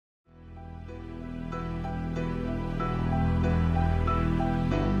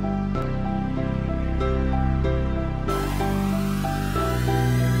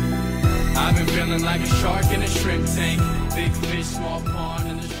feeling like a shark in a shrimp tank. Big fish, small pond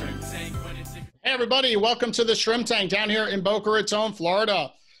in the shrimp tank. Hey everybody, welcome to the Shrimp Tank down here in Boca Raton,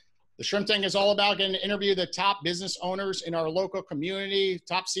 Florida. The Shrimp Tank is all about getting to interview the top business owners in our local community,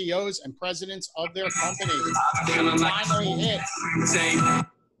 top CEOs and presidents of their companies. Finally hit.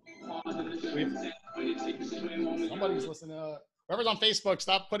 Somebody's listening. Whoever's on Facebook,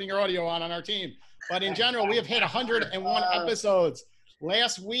 stop putting your audio on our team. But in general, we have hit 101 episodes.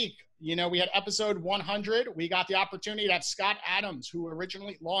 Last week, we had episode 100. We got the opportunity to have Scott Adams, who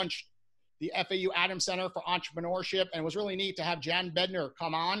originally launched the FAU Adams Center for Entrepreneurship. And it was really neat to have Jan Bednar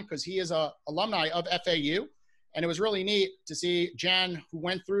come on because he is an alumni of FAU. And it was really neat to see Jan, who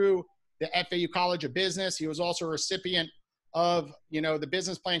went through the FAU College of Business. He was also a recipient of, the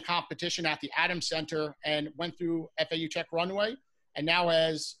business plan competition at the Adams Center and went through FAU Tech Runway, and now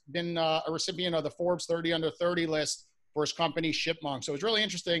has been a recipient of the Forbes 30 Under 30 list for his company, Shipmonk. So it's really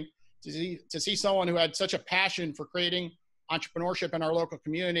interesting to see someone who had such a passion for creating entrepreneurship in our local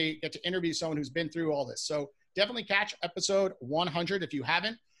community get to interview someone who's been through all this. So definitely catch episode 100 if you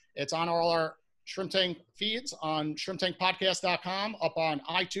haven't. It's on all our Shrimp Tank feeds on shrimptankpodcast.com, up on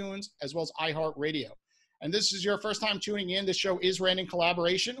iTunes, as well as iHeartRadio. And this is your first time tuning in. This show is ran in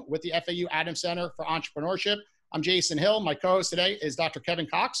collaboration with the FAU Adams Center for Entrepreneurship. I'm Jason Hill. My co-host today is Dr. Kevin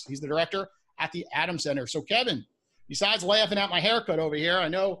Cox. He's the director at the Adams Center. So Kevin, besides laughing at my haircut over here, I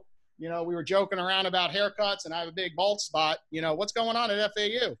know, we were joking around about haircuts and I have a big bald spot. What's going on at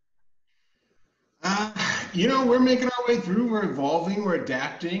FAU? We're making our way through. We're evolving. We're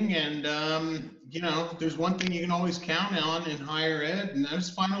adapting. And, there's one thing you can always count on in higher ed, and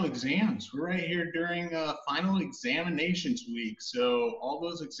that's final exams. We're right here during final examinations week. So all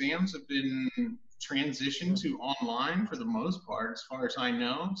those exams have been transitioned to online for the most part, as far as I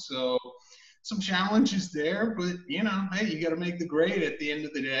know. So some challenges there, but, hey, you got to make the grade at the end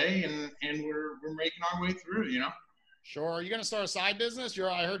of the day, and we're making our way through, Sure. Are you going to start a side business?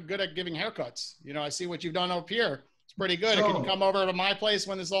 I heard good at giving haircuts. I see what you've done up here. It's pretty good. Can you come over to my place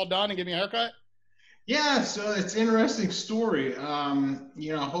when this is all done and give me a haircut? Yeah, so it's an interesting story.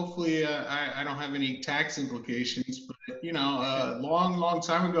 Hopefully I don't have any tax implications, but, a long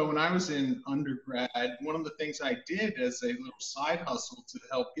time ago when I was in undergrad, one of the things I did as a little side hustle to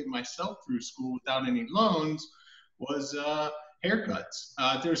help get myself through school without any loans was haircuts.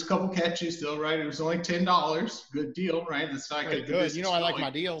 There's a couple catches though, right? It was only $10. Good deal, right? That's how I Very kept good. the I like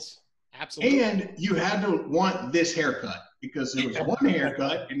my deals. Absolutely. And you had to want this haircut because there was one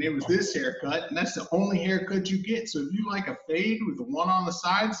haircut and there was this haircut, and that's the only haircut you get. So if you like a fade with a 1 on the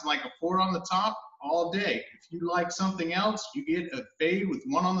sides, like a 4 on the top, all day. If you like something else, you get a fade with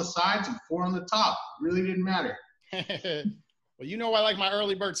 1 on the sides and 4 on the top. Really didn't matter. Well, I like my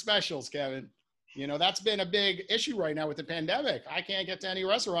early bird specials, Kevin. That's been a big issue right now with the pandemic. I can't get to any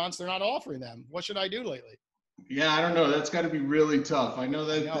restaurants. They're not offering them. What should I do lately? Yeah, I don't know. That's got to be really tough. I know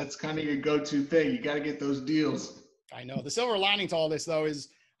that's kind of your go-to thing. You got to get those deals. I know. The silver lining to all this, though, is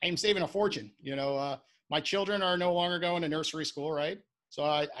I am saving a fortune. My children are no longer going to nursery school, right? So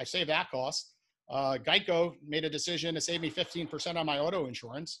I save that cost. Geico made a decision to save me 15% on my auto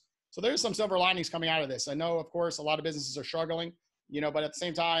insurance. So there's some silver linings coming out of this. I know, of course, a lot of businesses are struggling, but at the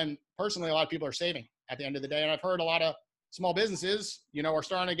same time, personally, a lot of people are saving at the end of the day. And I've heard a lot of small businesses, are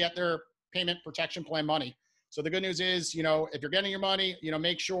starting to get their payment protection plan money. So the good news is, if you're getting your money,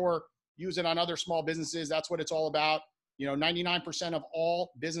 make sure use it on other small businesses. That's what it's all about. 99% of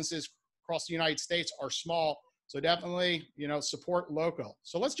all businesses across the United States are small. So definitely, support local.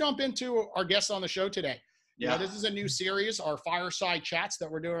 So let's jump into our guests on the show today. Yeah. This is a new series, our Fireside Chats that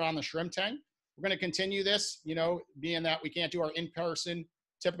we're doing on the Shrimp Tank. We're going to continue this, being that we can't do our in-person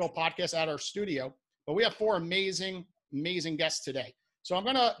typical podcast at our studio, but we have 4 amazing guests today. So I'm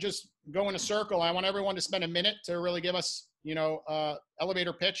going to just go in a circle. I want everyone to spend a minute to really give us,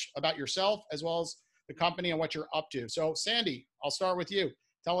 elevator pitch about yourself as well as the company and what you're up to. So Sandi, I'll start with you.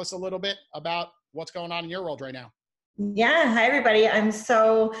 Tell us a little bit about what's going on in your world right now. Yeah. Hi, everybody. I'm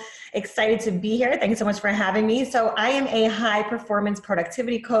so excited to be here. Thanks so much for having me. So I am a high performance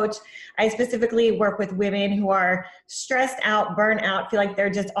productivity coach. I specifically work with women who are stressed out, burnt out, feel like they're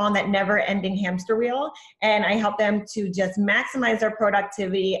just on that never ending hamster wheel. And I help them to just maximize their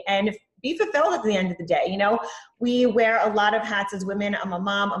productivity and be fulfilled at the end of the day. We wear a lot of hats as women. I'm a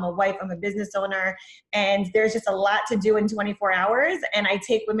mom, I'm a wife, I'm a business owner, and there's just a lot to do in 24 hours. And I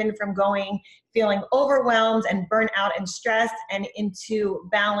take women from feeling overwhelmed and burnt out and stressed and into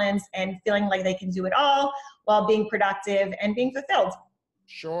balance and feeling like they can do it all while being productive and being fulfilled.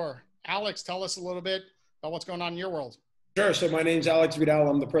 Sure. Alex, tell us a little bit about what's going on in your world. Sure. So my name's Alex Vidal.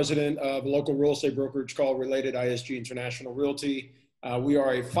 I'm the president of a local real estate brokerage called RelatedISG International Realty. We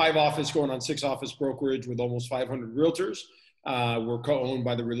are a 5-office going on 6-office brokerage with almost 500 realtors. We're co-owned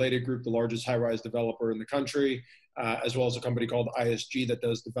by the Related Group, the largest high-rise developer in the country, as well as a company called ISG that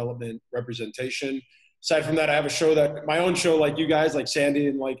does development representation. Aside from that, I have a show my own show like you guys, like Sandi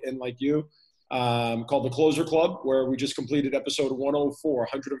and like you, called The Closer Club, where we just completed episode 104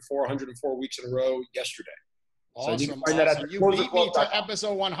 weeks in a row yesterday. Awesome. So you can find that at You beat me to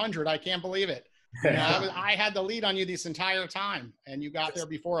episode 100. I can't believe it. You know, I had the lead on you this entire time, and you got there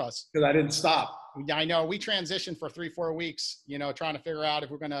before us. Because I didn't stop. I know. We transitioned for 3-4 weeks, you know, trying to figure out if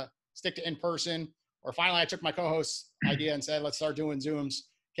we're going to stick to in-person, or finally I took my co-host's idea and said, let's start doing Zooms.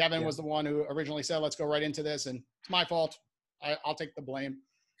 Kevin was the one who originally said, let's go right into this, and it's my fault. I'll take the blame.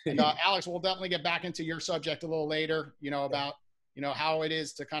 And Alex, we'll definitely get back into your subject a little later, you know, about, you know, how it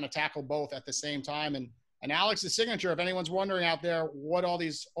is to kind of tackle both at the same time. And Alex's signature, if anyone's wondering out there what all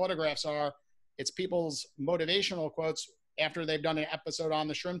these autographs are, it's people's motivational quotes after they've done an episode on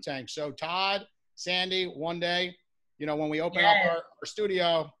the shrimp tank. So Todd, Sandi, one day, you know, when we open up our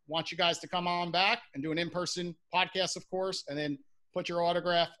studio, want you guys to come on back and do an in-person podcast, of course, and then put your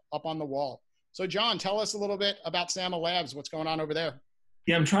autograph up on the wall. So John, tell us a little bit about Sama Labs. What's going on over there?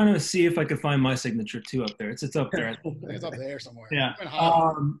 Yeah, I'm trying to see if I could find my signature too up there. It's up there. It's up there somewhere. Yeah.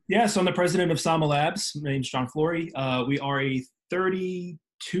 So I'm the president of Sama Labs. My name's John Florey. We are a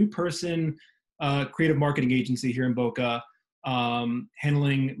 32-person creative marketing agency here in Boca,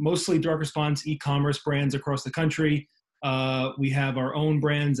 handling mostly direct response e-commerce brands across the country. We have our own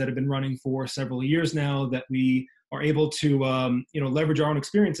brands that have been running for several years now that we are able to leverage our own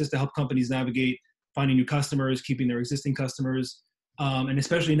experiences to help companies navigate finding new customers, keeping their existing customers, and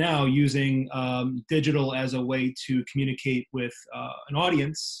especially now using digital as a way to communicate with an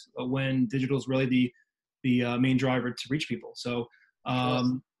audience when digital is really the main driver to reach people. So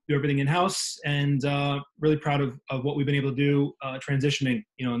do everything in-house, and really proud of what we've been able to do transitioning,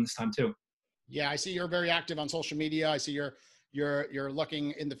 in this time too. Yeah, I see you're very active on social media. I see you're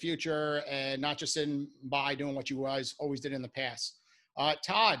looking in the future and not just sitting by doing what you guys always did in the past.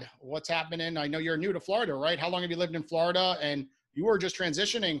 Todd, what's happening? I know you're new to Florida, right? How long have you lived in Florida? And you were just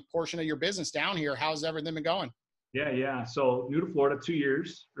transitioning a portion of your business down here. How's everything been going? Yeah. So new to Florida, 2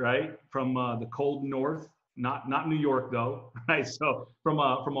 years, right? From the cold north, not New York though, right? So from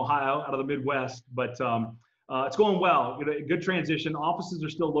Ohio, out of the Midwest, but it's going well. Good transition. Offices are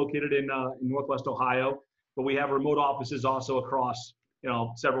still located in Northwest Ohio, but we have remote offices also across,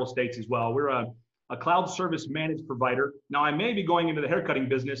 several states as well. We're a cloud service managed provider. Now I may be going into the haircutting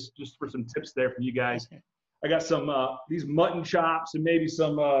business, just for some tips there from you guys. I got some these mutton chops and maybe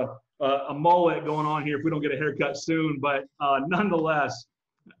some a mullet going on here if we don't get a haircut soon, but nonetheless.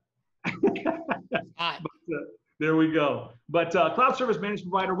 There we go. But cloud service managed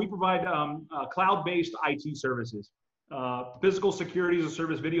provider, we provide cloud-based IT services, physical security as a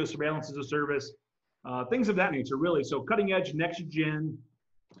service, video surveillance as a service, things of that nature, really. So cutting edge, next gen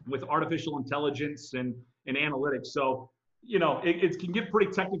with artificial intelligence and analytics. So, it can get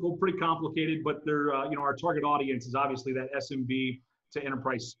pretty technical, pretty complicated, but they're, our target audience is obviously that SMB to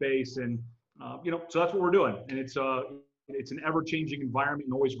enterprise space. And, so that's what we're doing. And it's an ever-changing environment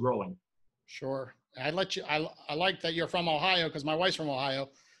and always growing. Sure. I like that you're from Ohio because my wife's from Ohio,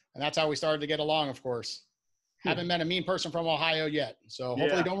 and that's how we started to get along, of course. Haven't met a mean person from Ohio yet. So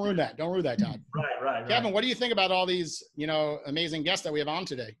hopefully don't ruin that. Don't ruin that, Todd. Right. Kevin, what do you think about all these, amazing guests that we have on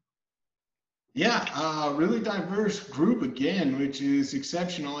today? Yeah, really diverse group again, which is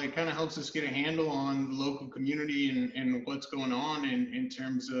exceptional. It kind of helps us get a handle on the local community and what's going on in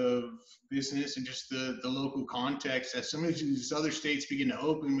terms of business and just the local context. As some of these other states begin to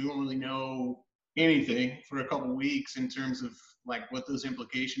open, we won't really know anything for a couple of weeks in terms of like what those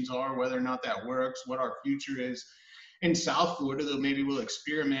implications are, whether or not that works, what our future is. In South Florida, though, maybe we'll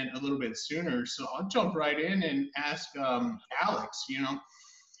experiment a little bit sooner. So I'll jump right in and ask Alex,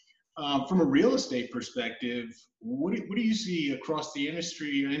 from a real estate perspective, what do you see across the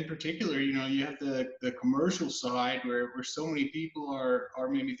industry? In particular, you have the commercial side where so many people are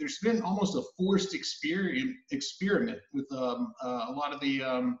maybe there's been almost a forced experiment with a lot of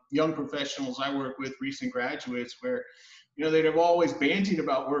the young professionals I work with, recent graduates, where they'd have always bandied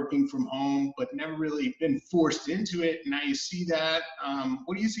about working from home, but never really been forced into it. Now you see that.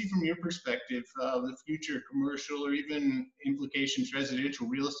 What do you see from your perspective of the future commercial or even implications residential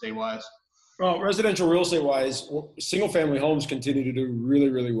real estate wise? Well, residential real estate wise, single family homes continue to do really,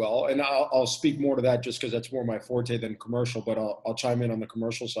 really well. And I'll speak more to that just because that's more my forte than commercial, but I'll chime in on the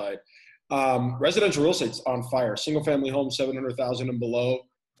commercial side. Residential real estate's on fire. Single family homes, 700,000 and below,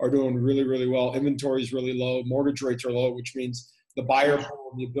 are doing really, really well. Inventory is really low. Mortgage rates are low, which means the buyer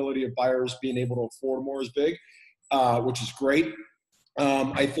pool, the ability of buyers being able to afford more is big, which is great.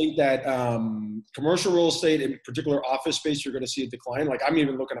 I think that commercial real estate, in particular office space, you're going to see a decline. Like I'm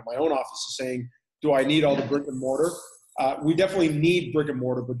even looking at my own office and saying, do I need all the brick and mortar? We definitely need brick and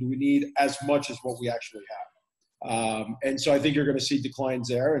mortar, but do we need as much as what we actually have? And so I think you're going to see declines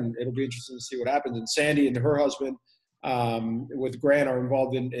there, and it'll be interesting to see what happens. And Sandi and her husband with Grant are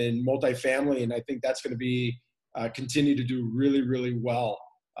involved in multifamily, and I think that's going to be continue to do really, really well.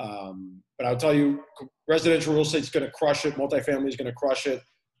 But I'll tell you, residential real estate is going to crush it. Multifamily is going to crush it.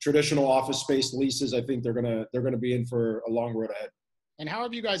 Traditional office space leases, I think they're going to be in for a long road ahead. And how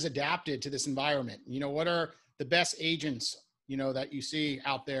have you guys adapted to this environment? You know, what are the best agents, you know, that you see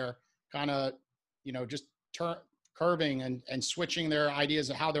out there kind of, you know, just curving and switching their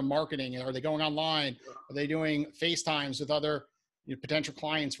ideas of how they're marketing? Are they going online? Are they doing FaceTimes with other potential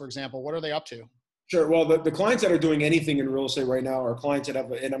clients, for example? What are they up to? Sure. Well, the clients that are doing anything in real estate right now are clients that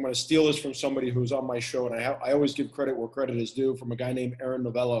have, and I'm going to steal this from somebody who's on my show, and I always give credit where credit is due, from a guy named Aaron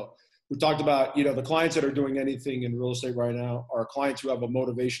Novello, who talked about, you know, the clients that are doing anything in real estate right now are clients who have a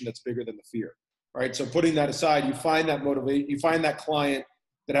motivation that's bigger than the fear, right? So putting that aside, you find that client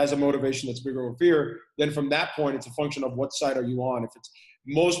that has a motivation that's bigger than fear. Then from that point, it's a function of what side are you on. If it's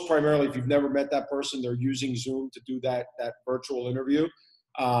most primarily, if you've never met that person, they're using Zoom to do that virtual interview.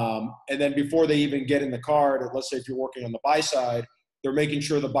 And then before they even get in the car, let's say if you're working on the buy side, they're making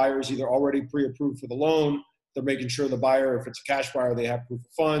sure the buyer is either already pre-approved for the loan. They're making sure the buyer, if it's a cash buyer, they have proof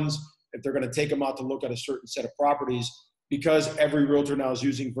of funds. If they're going to take them out to look at a certain set of properties, because every realtor now is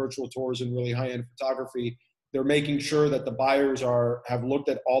using virtual tours and really high-end photography, they're making sure that the buyers have looked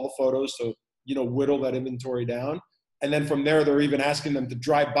at all the photos, so, you know, whittle that inventory down. And then from there, they're even asking them to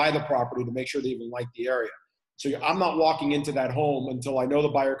drive by the property to make sure they even like the area. So I'm not walking into that home until I know the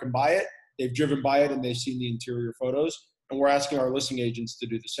buyer can buy it. They've driven by it and they've seen the interior photos. And we're asking our listing agents to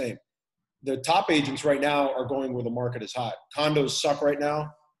do the same. The top agents right now are going where the market is hot. Condos suck right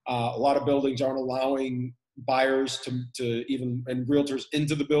now. A lot of buildings aren't allowing buyers to even, and realtors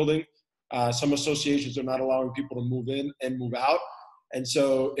into the building. Some associations are not allowing people to move in and move out. And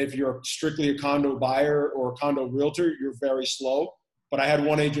so if you're strictly a condo buyer or a condo realtor, you're very slow. But I had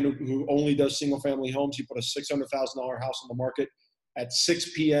one agent who only does single family homes. He put a $600,000 house on the market at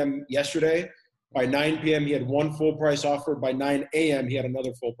 6 p.m. yesterday. By 9 p.m., he had one full price offer. By 9 a.m., he had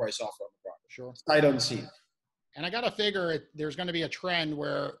another full price offer on the property. Sure. Sight unseen. And I got to figure there's going to be a trend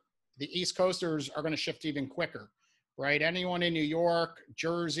where the East Coasters are going to shift even quicker, right? Anyone in New York,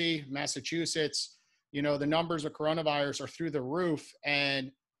 Jersey, Massachusetts, you know, the numbers of coronavirus are through the roof,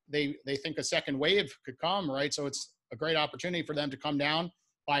 and they think a second wave could come, right? So it's a great opportunity for them to come down,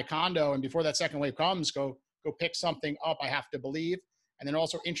 buy a condo, and before that second wave comes, go pick something up, I have to believe. And then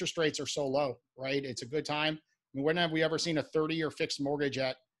also interest rates are so low, right? It's a good time. I mean, when have we ever seen a 30-year fixed mortgage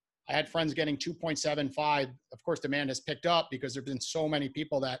I had friends getting 2.75. Of course, demand has picked up because there've been so many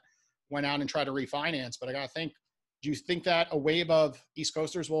people that went out and tried to refinance. But I got to think, do you think that a wave of East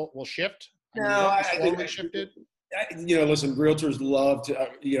Coasters will shift? No, I think shifted. You know, listen, realtors love to,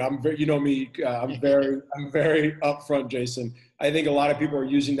 you know, I'm very upfront, Jason. I think a lot of people are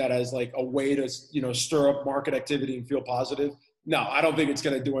using that as like a way to, you know, stir up market activity and feel positive. No, I don't think it's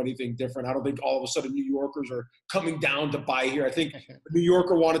going to do anything different. I don't think all of a sudden New Yorkers are coming down to buy here. I think the New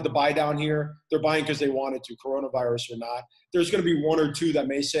Yorker wanted to buy down here. They're buying because they wanted to, coronavirus or not. There's going to be one or two that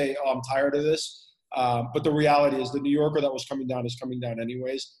may say, oh, I'm tired of this. But the reality is the New Yorker that was coming down is coming down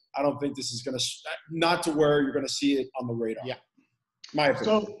anyways. I don't think this is going to, not to where you're going to see it on the radar. Yeah. My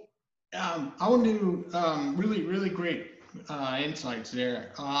opinion. So I want to really, really great insights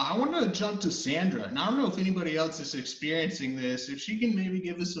there. I want to jump to Sandra, and I don't know if anybody else is experiencing this, if she can maybe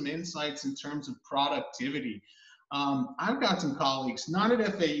give us some insights in terms of productivity. I've got some colleagues, not at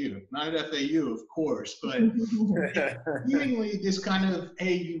FAU, of course, but seemingly this kind of,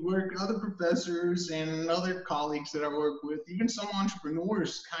 hey, you work, other professors and other colleagues that I work with, even some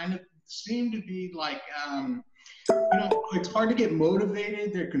entrepreneurs kind of seem to be like, you know, it's hard to get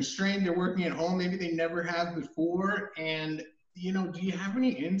motivated. They're constrained. They're working at home. Maybe they never have before. And, you know, do you have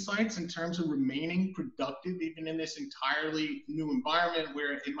any insights in terms of remaining productive, even in this entirely new environment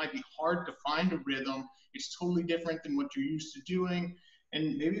where it might be hard to find a rhythm? It's totally different than what you're used to doing.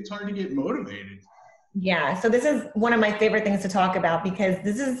 And maybe it's hard to get motivated. Yeah. So this is one of my favorite things to talk about, because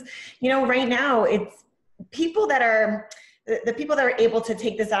this is, you know, right now it's people that are, the people that are able to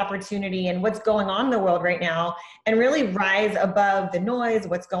take this opportunity and what's going on in the world right now and really rise above the noise,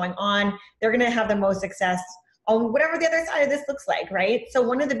 what's going on, they're going to have the most success on whatever the other side of this looks like, right? So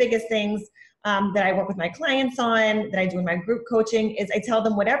one of the biggest things that I work with my clients on, that I do in my group coaching, is I tell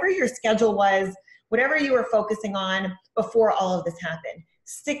them whatever your schedule was, whatever you were focusing on before all of this happened,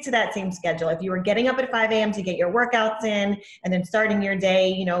 stick to that same schedule. If you were getting up at 5 a.m. to get your workouts in and then starting your day,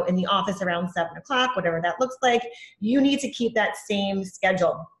 you know, in the office around 7 o'clock, whatever that looks like, you need to keep that same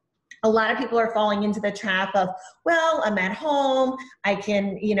schedule. A lot of people are falling into the trap of, well, I'm at home, I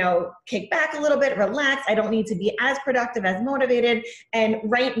can, you know, kick back a little bit, relax, I don't need to be as productive, as motivated. And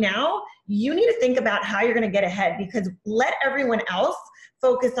right now, you need to think about how you're gonna get ahead, because let everyone else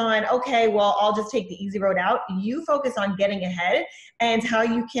focus on, okay, well, I'll just take the easy road out. You focus on getting ahead and how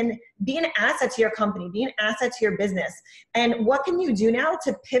you can be an asset to your company, be an asset to your business. And what can you do now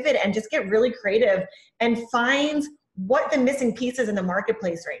to pivot and just get really creative and find what the missing pieces in the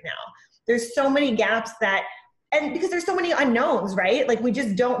marketplace right now. There's so many gaps that, and because there's so many unknowns, right? Like we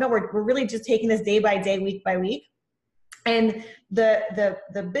just don't know. We're really just taking this day by day, week by week. And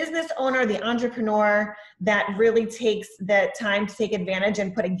the business owner, the entrepreneur that really takes the time to take advantage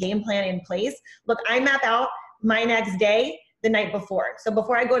and put a game plan in place. Look, I map out my next day the night before. So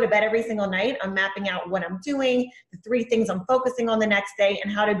before I go to bed every single night, I'm mapping out what I'm doing, the 3 things I'm focusing on the next day,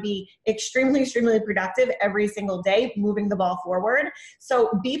 and how to be extremely, extremely productive every single day, moving the ball forward.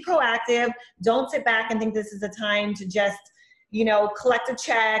 So be proactive. Don't sit back and think this is a time to just, you know, collect a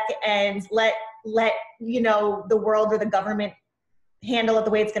check and let you know, the world or the government handle it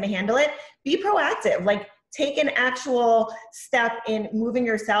the way it's going to handle it. Be proactive. Like, take an actual step in moving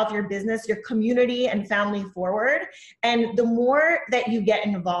yourself, your business, your community and family forward. And the more that you get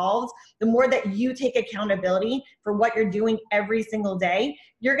involved, the more that you take accountability for what you're doing every single day,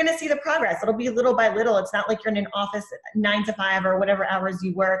 you're gonna see the progress. It'll be little by little. It's not like you're in an office 9 to 5 or whatever hours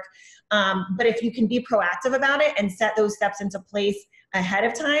you work. But if you can be proactive about it and set those steps into place ahead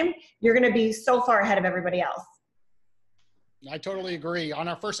of time, you're gonna be so far ahead of everybody else. I totally agree. On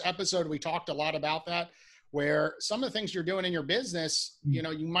our first episode, we talked a lot about that, where some of the things you're doing in your business, you know,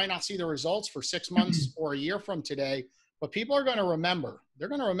 you might not see the results for 6 months or a year from today, but people are going to remember. They're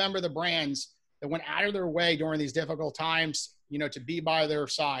going to remember the brands that went out of their way during these difficult times, you know, to be by their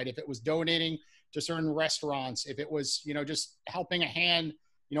side. If it was donating to certain restaurants, if it was, you know, just helping a hand,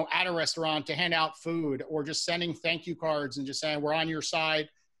 you know, at a restaurant to hand out food, or just sending thank you cards and just saying, we're on your side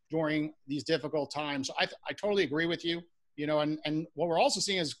during these difficult times. So I totally agree with you. You know, and what we're also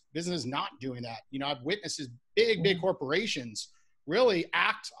seeing is business not doing that. You know, I've witnessed big corporations really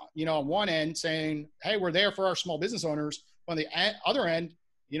act, you know, on one end saying, hey, we're there for our small business owners. On the other end,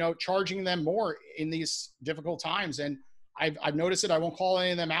 you know, charging them more in these difficult times. And I've noticed it. I won't call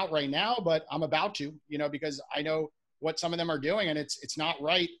any of them out right now, but I'm about to, you know, because I know what some of them are doing, and it's not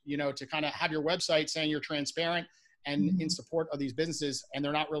right, you know, to kind of have your website saying you're transparent and in support of these businesses, and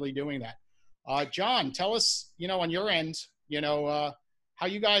they're not really doing that. John, tell us, you know, on your end, you know, how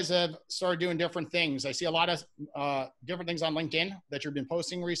you guys have started doing different things. I see a lot of different things on LinkedIn that you've been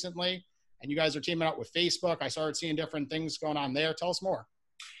posting recently, and you guys are teaming up with Facebook. I started seeing different things going on there. Tell us more.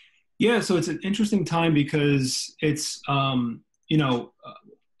 Yeah, so it's an interesting time because it's, you know,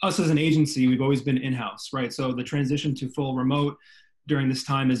 us as an agency, we've always been in-house, right? So the transition to full remote during this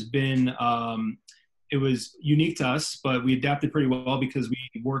time has been, it was unique to us, but we adapted pretty well because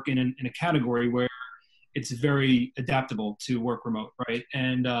we work in a category where it's very adaptable to work remote, right?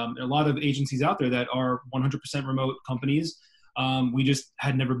 And a lot of agencies out there that are 100% remote companies, we just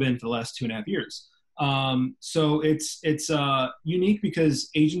had never been for the last 2.5 years. So it's unique because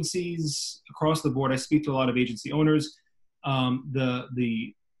agencies across the board, I speak to a lot of agency owners,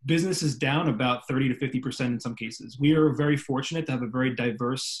 the business is down about 30 to 50% in some cases. We are very fortunate to have a very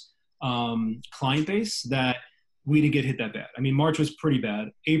diverse client base that we didn't get hit that bad. I mean, March was pretty bad.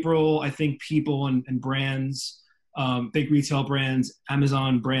 April, I think people and brands, big retail brands,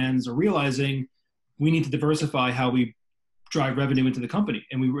 Amazon brands are realizing we need to diversify how we drive revenue into the company.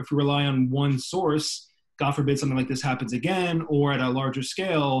 And if we rely on one source, God forbid something like this happens again, or at a larger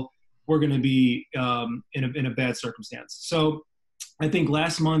scale, we're going to be in a bad circumstance. So I think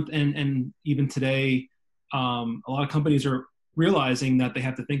last month and even today, a lot of companies are realizing that they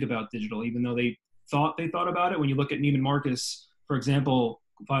have to think about digital, even though they thought about it. When you look at Neiman Marcus, for example,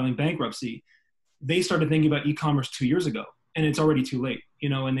 filing bankruptcy, they started thinking about e-commerce 2 years ago, and it's already too late, you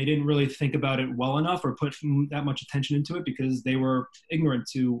know, and they didn't really think about it well enough or put that much attention into it because they were ignorant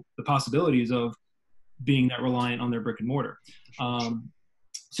to the possibilities of being that reliant on their brick and mortar.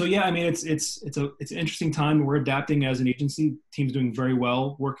 So yeah, I mean, it's an interesting time. We're adapting as an agency. Team's doing very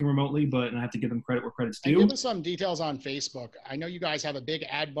well working remotely, but I have to give them credit where credit's due. And give us some details on Facebook. I know you guys have a big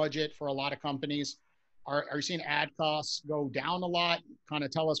ad budget for a lot of companies. Are you seeing ad costs go down a lot? Kind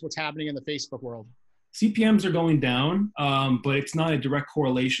of tell us what's happening in the Facebook world. CPMs are going down, but it's not a direct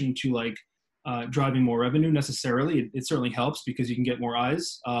correlation to like driving more revenue necessarily. It certainly helps because you can get more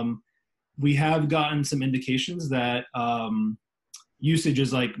eyes. We have gotten some indications that usage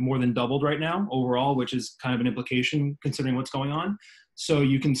is like more than doubled right now overall, which is kind of an implication considering what's going on. So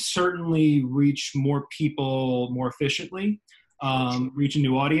you can certainly reach more people more efficiently, reach a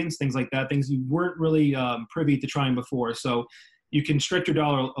new audience, things like that, things you weren't really privy to trying before. So you can stretch your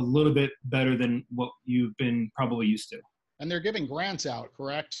dollar a little bit better than what you've been probably used to. And they're giving grants out,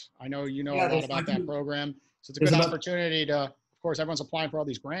 correct? I know you know a Yeah, lot about that program. So it's a good opportunity to, of course, everyone's applying for all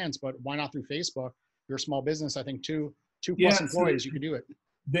these grants, but why not through Facebook? You're a small business, I think two plus employees, you could do it.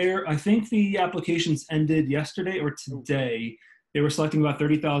 I think the applications ended yesterday or today. They were selecting about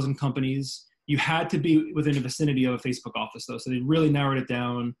 30,000 companies. You had to be within the vicinity of a Facebook office though. So they really narrowed it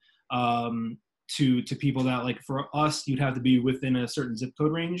down to people that, like for us, you'd have to be within a certain zip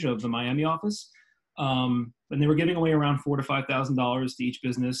code range of the Miami office. And they were giving away around $4,000 to $5,000 to each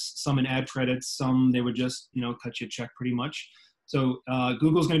business, some in ad credits, some they would just, cut you a check pretty much. So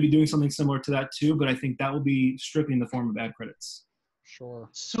Google's going to be doing something similar to that too, but I think that will be strictly in the form of ad credits. Sure.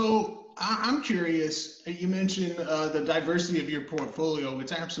 So I'm curious, you mentioned the diversity of your portfolio,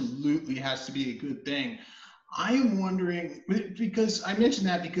 which absolutely has to be a good thing. I am wondering, because I mentioned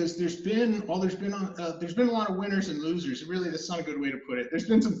that because there's been a lot of winners and losers. Really, that's not a good way to put it. There's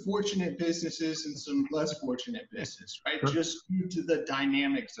been some fortunate businesses and some less fortunate business, right? Sure. Just due to the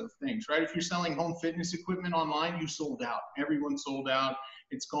dynamics of things, right? If you're selling home fitness equipment online, you sold out. Everyone sold out.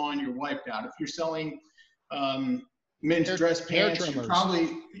 It's gone. You're wiped out. If you're selling men's dress pants, you're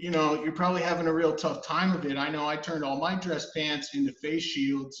probably having a real tough time of it. I know I turned all my dress pants into face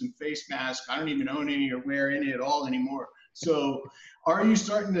shields and face masks. I don't even own any or wear any at all anymore. So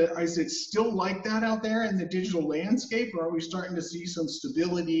is it still like that out there in the digital landscape, or are we starting to see some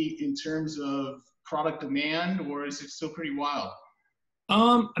stability in terms of product demand, or is it still pretty wild?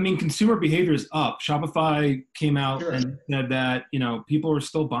 Consumer behavior is up. Shopify came out Sure. and said that, people are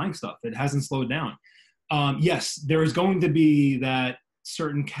still buying stuff. It hasn't slowed down. Yes, there is going to be that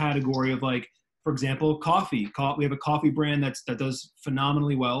certain category of, like, for example, coffee. We have a coffee brand that does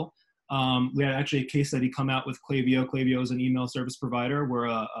phenomenally well. We had actually a case study come out with Klaviyo. Klaviyo is an email service provider. We're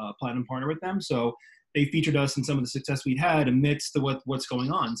a platinum partner with them. So they featured us in some of the success we'd had amidst what's going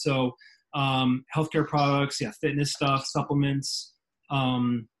on. So healthcare products, fitness stuff, supplements,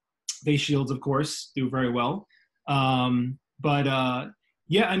 face shields, of course, do very well. I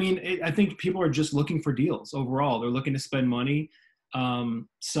think people are just looking for deals overall. They're looking to spend money.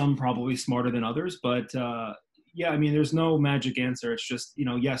 Some probably smarter than others, but there's no magic answer. It's just,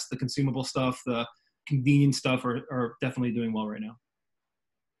 yes, the consumable stuff, the convenient stuff are definitely doing well right now.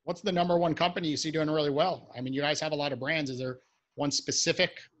 What's the number one company you see doing really well? I mean, you guys have a lot of brands. Is there one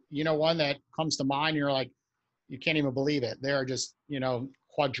specific, one that comes to mind? You're like, you can't even believe it. They're just,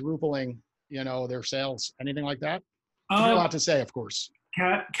 quadrupling, their sales. Anything like that? You're allowed to say, of course.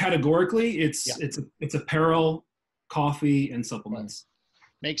 Categorically, it's apparel, coffee, and supplements.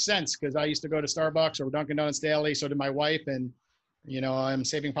 Makes sense, because I used to go to Starbucks or Dunkin' Donuts daily. So did my wife, and I'm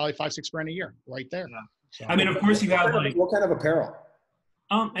saving probably $5-6 grand a year right there. Yeah. So, of course, you have what kind of apparel?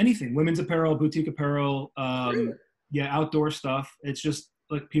 Anything, women's apparel, boutique apparel, outdoor stuff. It's just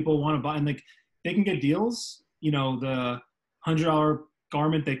like people want to buy, and like they can get deals. The $100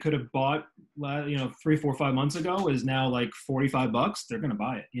 garment they could have bought 3, 4, 5 months ago is now like $45. They're going to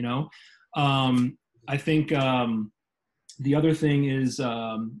buy it. I think the other thing is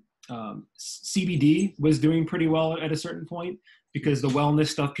CBD was doing pretty well at a certain point, because the wellness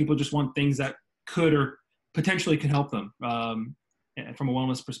stuff, people just want things that could or potentially can help them from a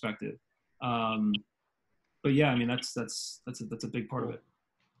wellness perspective. That's a big part of it.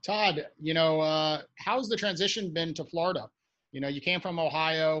 Todd, how's the transition been to Florida? You came from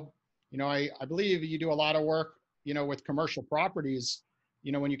Ohio. I believe you do a lot of work, with commercial properties.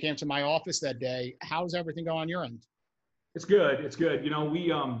 When you came to my office that day, how's everything going on your end? It's good. It's good.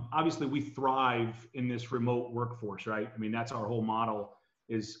 We obviously we thrive in this remote workforce, right? I mean, that's our whole model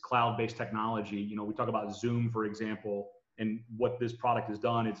is cloud-based technology. We talk about Zoom, for example, and what this product has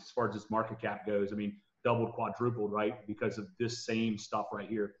done is, as far as its market cap goes, I mean, doubled, quadrupled, right? Because of this same stuff right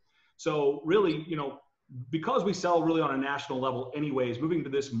here. So really, because we sell really on a national level anyways, moving to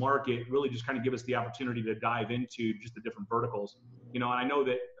this market really just kind of give us the opportunity to dive into just the different verticals. And I know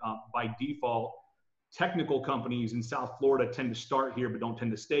that by default, technical companies in South Florida tend to start here, but don't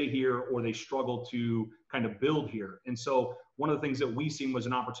tend to stay here, or they struggle to kind of build here. And so one of the things that we seen was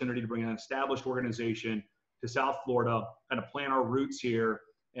an opportunity to bring an established organization to South Florida, kind of plant our roots here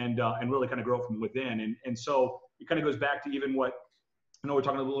and really kind of grow from within. And so it kind of goes back to even what, we're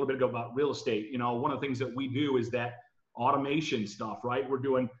talking a little bit ago about real estate. One of the things that we do is that automation stuff, right? We're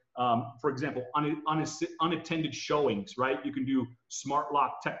doing, for example, unattended showings, right? You can do smart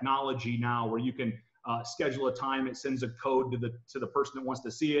lock technology now where you can schedule a time. It sends a code to the person that wants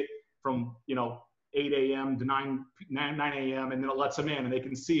to see it from, 8 a.m. to 9 a.m. and then it lets them in and they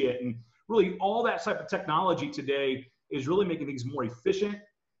can see it. And really all that type of technology today is really making things more efficient.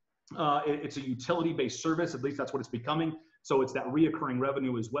 It's a utility-based service, at least that's what it's becoming. So it's that reoccurring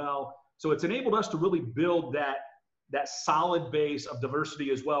revenue as well. So it's enabled us to really build that solid base of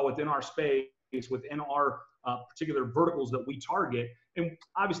diversity as well within our space, within our particular verticals that we target. And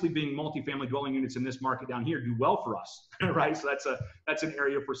obviously being multifamily dwelling units in this market down here do well for us, right? So that's an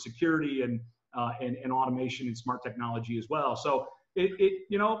area for security and automation and smart technology as well. So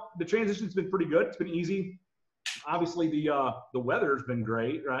the transition's been pretty good. It's been easy. Obviously the weather's been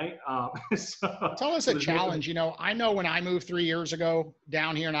great, right? So tell us a challenge. I know when I moved 3 years ago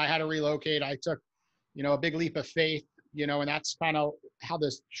down here and I had to relocate, I took, a big leap of faith, and that's kind of how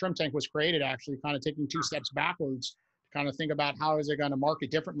this shrimp tank was created, actually kind of taking 2 steps backwards to kind of think about how is it going to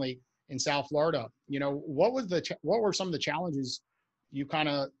market differently in South Florida. What were some of the challenges you kind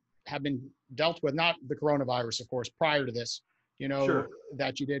of have been dealt with, not the coronavirus, of course, prior to this, Sure.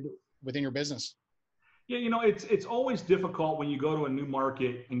 that you did within your business? Yeah, it's always difficult when you go to a new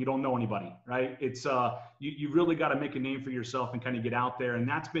market and you don't know anybody, right? It's you really got to make a name for yourself and kind of get out there, and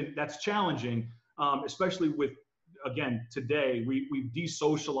that's challenging, especially with, again, today we've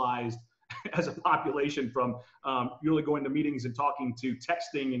desocialized as a population from really going to meetings and talking to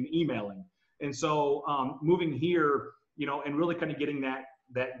texting and emailing, and so moving here, and really kind of getting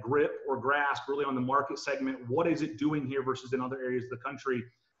that grip or grasp really on the market segment. What is it doing here versus in other areas of the country?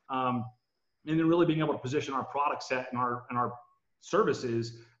 And then really being able to position our product set and our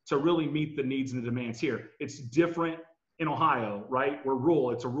services to really meet the needs and the demands here. It's different in Ohio, right? We're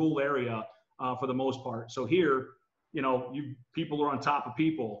rural. It's a rural area for the most part. So here, people are on top of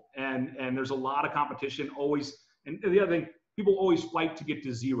people, and there's a lot of competition always. And the other thing, people always fight to get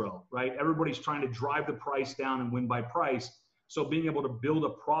to zero, right? Everybody's trying to drive the price down and win by price. So being able to build a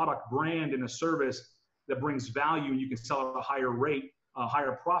product brand and a service that brings value and you can sell at a higher rate, a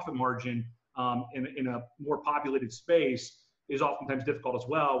higher profit margin, in a more populated space is oftentimes difficult as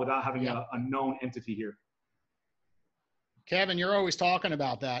well without having a known entity here. Kevin, you're always talking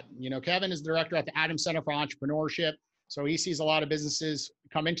about that. Kevin is director at the Adams Center for Entrepreneurship. So he sees a lot of businesses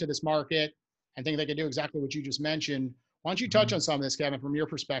come into this market and think they can do exactly what you just mentioned. Why don't you touch on some of this, Kevin, from your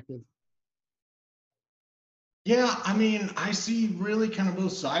perspective? Yeah, I see really kind of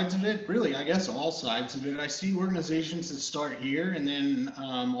both sides of it, really, I guess all sides of it. I see organizations that start here, and then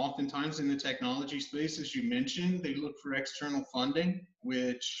oftentimes in the technology space, as you mentioned, they look for external funding,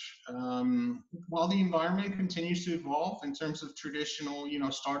 which while the environment continues to evolve in terms of traditional,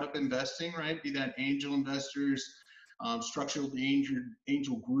 startup investing, right, be that angel investors, structural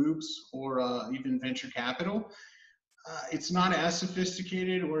angel groups, or even venture capital, it's not as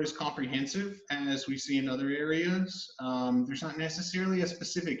sophisticated or as comprehensive as we see in other areas. There's not necessarily a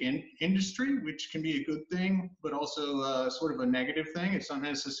specific industry, which can be a good thing, but also sort of a negative thing. It's not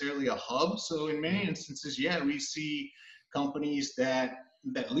necessarily a hub. So in many instances, we see companies that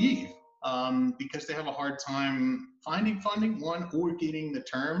leave because they have a hard time finding funding, one, or getting the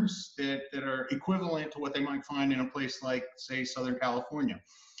terms that are equivalent to what they might find in a place like, say, Southern California.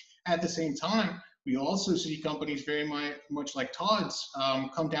 At the same time, we also see companies very much like Todd's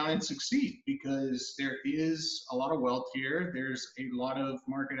come down and succeed because there is a lot of wealth here. There's a lot of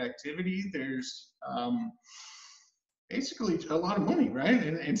market activity. There's basically a lot of money, right?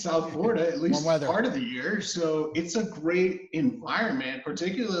 In South Florida, at least part of the year. So it's a great environment,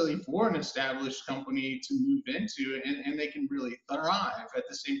 particularly for an established company to move into, and they can really thrive. At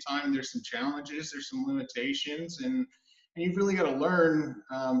the same time, there's some challenges, there's some limitations, and you've really got to learn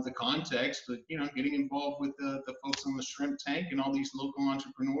the context, but getting involved with the folks on the shrimp tank and all these local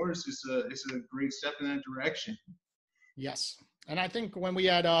entrepreneurs is a great step in that direction. Yes, and I think when we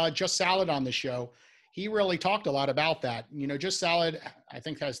had Just Salad on the show, he really talked a lot about that. Just Salad, I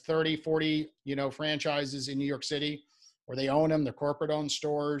think, has 30, 40, franchises in New York City where they own them, they're corporate-owned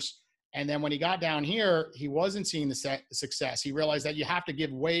stores. And then when he got down here, he wasn't seeing the success. He realized that you have to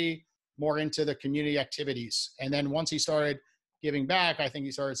give way more into the community activities. And then once he started giving back, I think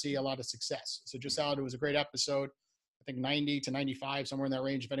he started to see a lot of success. So Just Salad, it was a great episode. I think 90 to 95, somewhere in that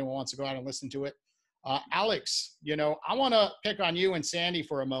range, if anyone wants to go out and listen to it. Alex, I want to pick on you and Sandi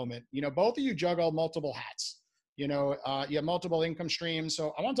for a moment. Both of you juggle multiple hats. You have multiple income streams.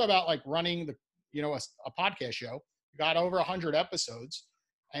 So I want to talk about like running a podcast show. You got over 100 episodes.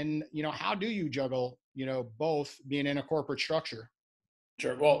 And, how do you juggle, both being in a corporate structure?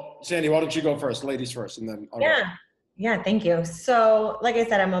 Sure. Well, Sandi, why don't you go first? Ladies first, and then I'll go. Yeah, thank you. So like I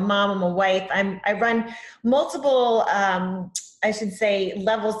said, I'm a mom, I'm a wife. I run multiple I should say,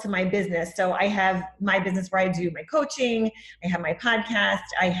 levels to my business. So I have my business where I do my coaching, I have my podcast,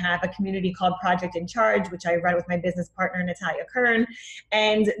 I have a community called Project in Charge, which I run with my business partner, Natalia Kern.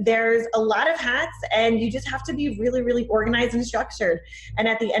 And there's a lot of hats, and you just have to be really, really organized and structured. And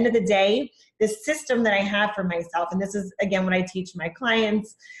at the end of the day, the system that I have for myself, and this is, again, what I teach my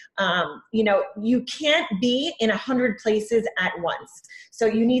clients, you can't be in 100 places at once. So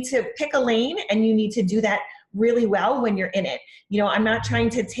you need to pick a lane, and you need to do that really well when you're in it. I'm not trying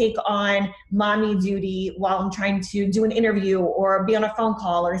to take on mommy duty while I'm trying to do an interview or be on a phone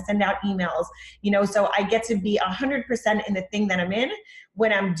call or send out emails, so I get to be 100% in the thing that I'm in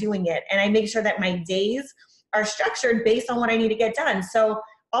when I'm doing it. And I make sure that my days are structured based on what I need to get done. So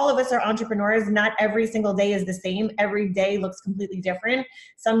all of us are entrepreneurs. Not every single day is the same. Every day looks completely different.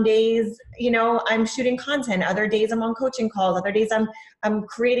 Some days, I'm shooting content. Other days I'm on coaching calls. Other days I'm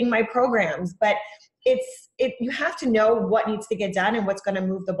creating my programs. But you have to know what needs to get done and what's going to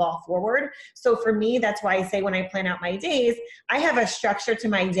move the ball forward. So for me, that's why I say when I plan out my days, I have a structure to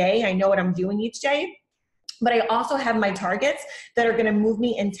my day. I know what I'm doing each day, but I also have my targets that are going to move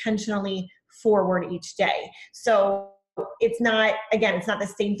me intentionally forward each day. So it's not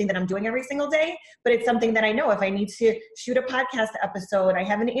the same thing that I'm doing every single day, but it's something that I know if I need to shoot a podcast episode, I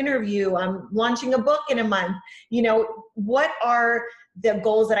have an interview, I'm launching a book in a month, what are the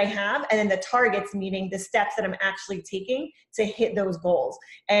goals that I have, and then the targets, meaning the steps that I'm actually taking to hit those goals.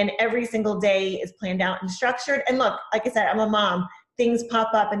 And every single day is planned out and structured. And look, like I said, I'm a mom. Things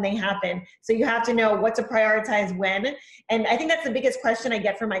pop up and they happen. So you have to know what to prioritize when. And I think that's the biggest question I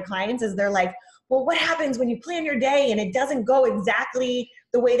get from my clients is they're like, well, what happens when you plan your day and it doesn't go exactly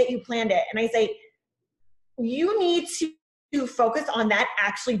the way that you planned it? And I say, you need to focus on that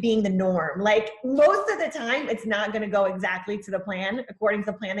actually being the norm. Like most of the time, it's not going to go exactly to the plan, according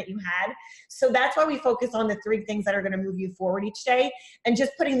to the plan that you had. So that's why we focus on the 3 things that are going to move you forward each day and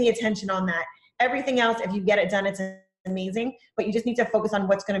just putting the attention on that. Everything else, if you get it done, it's amazing, but you just need to focus on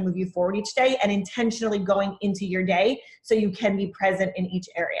what's going to move you forward each day and intentionally going into your day so you can be present in each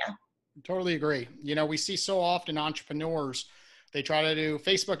area. Totally agree. We see so often entrepreneurs, they try to do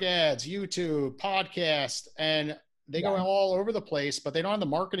Facebook ads, YouTube, podcast, and they go all over the place, but they don't have the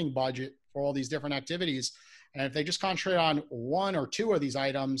marketing budget for all these different activities. And if they just concentrate on 1 or 2 of these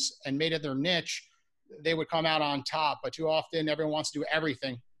items and made it their niche, they would come out on top. But too often, everyone wants to do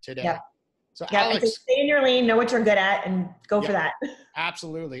everything today. Yeah. So Alex, stay in your lane, know what you're good at, and go for that.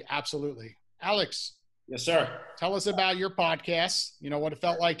 Absolutely. Absolutely. Alex. Yes, sir. Tell us about your podcast, what it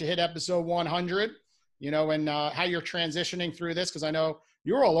felt like to hit episode 100, and how you're transitioning through this. Because I know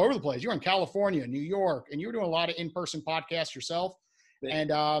you're all over the place. You're in California, New York, and you're doing a lot of in-person podcasts yourself.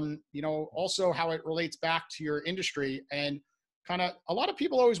 And, also how it relates back to your industry. And kind of a lot of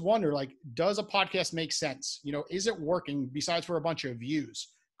people always wonder, like, does a podcast make sense? Is it working besides for a bunch of views?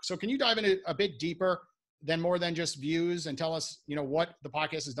 So can you dive into a bit deeper more than just views and tell us, what the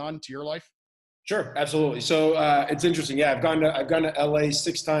podcast has done to your life? Sure, absolutely. So it's interesting. Yeah, I've gone to LA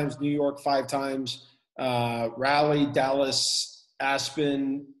 6 times, New York 5 times, Raleigh, Dallas,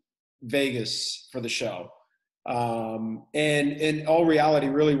 Aspen, Vegas for the show. And in all reality,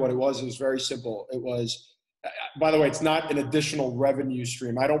 really what it was very simple. It was, by the way, it's not an additional revenue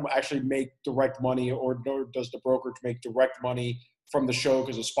stream. I don't actually make direct money, nor does the brokerage make direct money from the show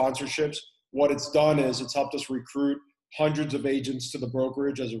because of sponsorships. What it's done is it's helped us recruit hundreds of agents to the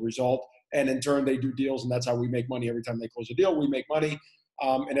brokerage as a result. And in turn, they do deals, and that's how we make money. Every time they close a deal, we make money.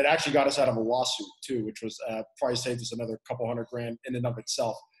 And it actually got us out of a lawsuit, too, which was probably saved us another couple $100,000 in and of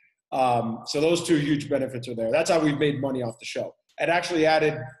itself. So those 2 huge benefits are there. That's how we've made money off the show. It actually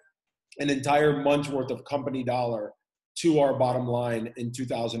added an entire month's worth of company dollar to our bottom line in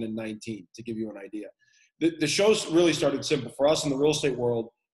 2019, to give you an idea. The show's really started simple. For us in the real estate world,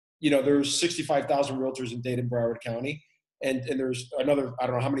 there's 65,000 realtors in Dade and Broward County. And there's another, I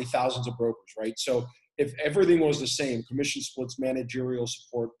don't know how many thousands of brokers, right? So if everything was the same, commission splits, managerial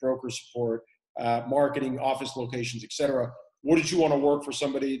support, broker support, marketing, office locations, et cetera, wouldn't you want to work for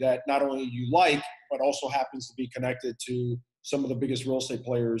somebody that not only you like, but also happens to be connected to some of the biggest real estate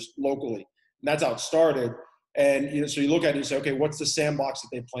players locally? And that's how it started. And, so you look at it and you say, okay, what's the sandbox that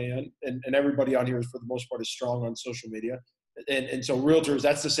they play in? And everybody on here is, for the most part, is strong on social media. And so realtors,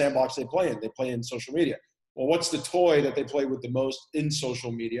 that's the sandbox they play in. They play in social media. Well, what's the toy that they play with the most in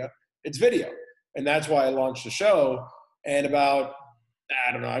social media? It's video. And that's why I launched the show. And about,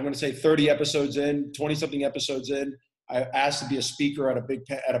 I'm going to say 30 episodes in, 20-something episodes in, I asked to be a speaker at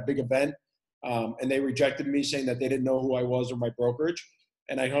a big event. And they rejected me, saying that they didn't know who I was or my brokerage.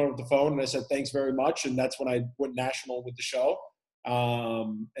 And I hung up the phone and I said, thanks very much. And that's when I went national with the show.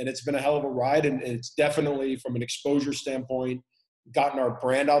 And it's been a hell of a ride. And it's definitely, from an exposure standpoint, gotten our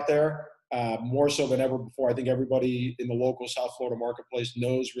brand out there more so than ever before. I think everybody in the local South Florida marketplace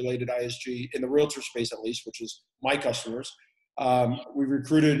knows RelatedISG, in the realtor space at least, which is my customers. We've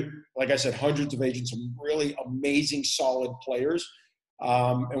recruited, like I said, hundreds of agents, some really amazing, solid players.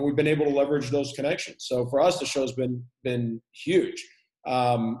 And we've been able to leverage those connections. So for us, the show's been huge.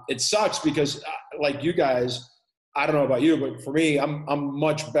 It sucks because like you guys, I don't know about you, but for me, I'm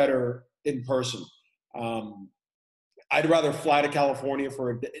much better in person. I'd rather fly to California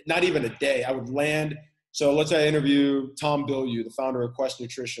for a day, not even a day. I would land. So let's say I interview Todd Binkley, the founder of Quest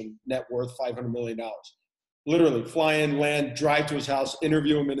Nutrition, net worth $500 million. Literally fly in, land, drive to his house,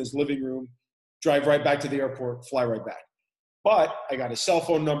 interview him in his living room, drive right back to the airport, fly right back. But I got his cell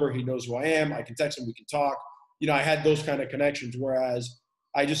phone number. He knows who I am. I can text him. We can talk. You know, I had those kind of connections, whereas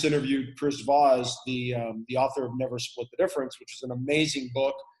I just interviewed Chris Voss, the author of Never Split the Difference, which is an amazing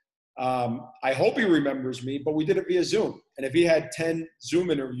book. I hope he remembers me, but we did it via Zoom. And if he had 10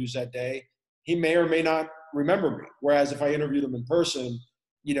 Zoom interviews that day, he may or may not remember me. Whereas if I interviewed him in person,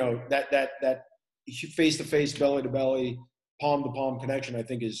 you know, that face-to-face, belly-to-belly, palm-to-palm connection, I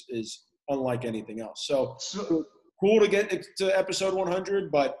think is unlike anything else. So cool to get to episode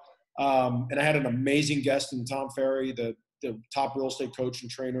 100, but and I had an amazing guest in Tom Ferry, the top real estate coach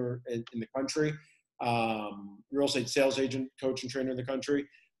and trainer in the country, real estate sales agent, coach and trainer in the country.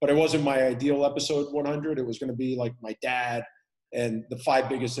 But it wasn't my ideal episode 100. It was going to be like my dad and the 5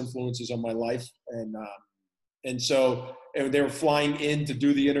 biggest influences on my life. And so they were flying in to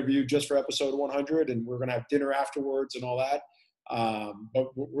do the interview just for episode 100, and we're going to have dinner afterwards and all that.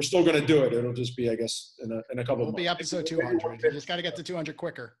 But we're still going to do it. It'll just be, I guess, in a couple of months. It'll be episode 200. You just got to get to 200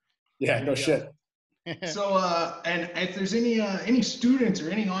 quicker. Yeah, no shit. So, and if there's any students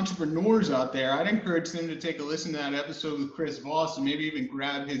or any entrepreneurs out there, I'd encourage them to take a listen to that episode with Chris Voss and maybe even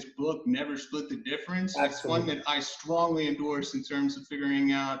grab his book, Never Split the Difference. Absolutely. It's one that I strongly endorse in terms of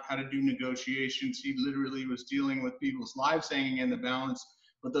figuring out how to do negotiations. He literally was dealing with people's lives hanging in the balance,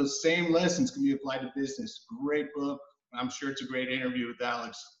 but those same lessons can be applied to business. Great book. I'm sure it's a great interview with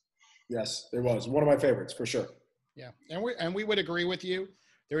Alex. Yes, it was one of my favorites for sure. Yeah, and we would agree with you.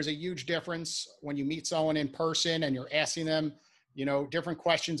 There's a huge difference when you meet someone in person and you're asking them, you know, different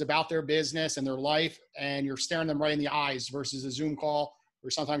questions about their business and their life, and you're staring them right in the eyes versus a Zoom call where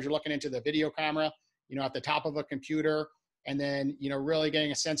sometimes you're looking into the video camera, you know, at the top of a computer, and then, you know, really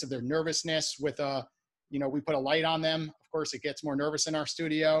getting a sense of their nervousness with you know, we put a light on them. Of course, it gets more nervous in our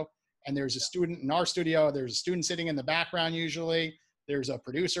studio, and there's a student in our studio. There's a student sitting in the background usually. There's a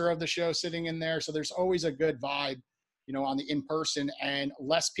producer of the show sitting in there. So there's always a good vibe, you know, on the in-person, and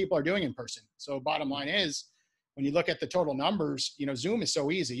less people are doing in-person. So bottom line is, when you look at the total numbers, you know, Zoom is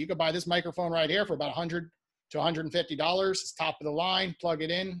so easy. You could buy this microphone right here for about $100 to $150. It's top of the line, plug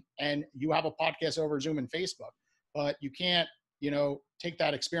it in, and you have a podcast over Zoom and Facebook. But you can't, you know, take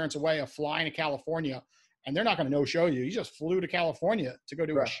that experience away of flying to California, and they're not going to no-show you. You just flew to California to go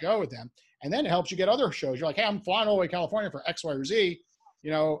do a show with them. And then it helps you get other shows. You're like, hey, I'm flying all the way to California for X, Y, or Z. You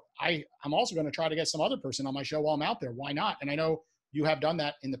know, I'm also going to try to get some other person on my show while I'm out there. Why not? And I know you have done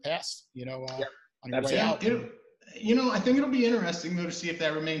that in the past, you know, on your way out. You know, I think it'll be interesting, though, to see if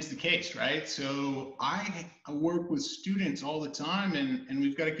that remains the case, right? So I work with students all the time, and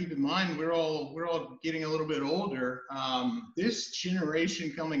we've got to keep in mind, we're all getting a little bit older. This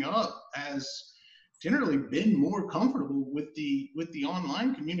generation coming up has generally been more comfortable with the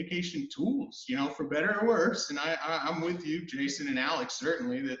online communication tools, you know, for better or worse. And I'm with you, Jason and Alex,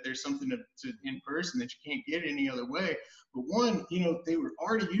 certainly, that there's something to in person that you can't get any other way. But one, you know, they were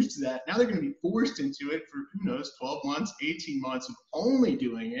already used to that. Now they're going to be forced into it for, who knows, 12 months, 18 months of only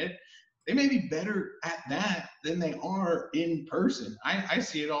doing it. They may be better at that than they are in person. I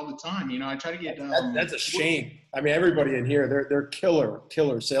see it all the time. You know, I try to get that's a shame. I mean, everybody in here, they're killer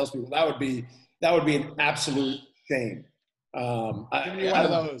salespeople. That would be an absolute shame. Give me one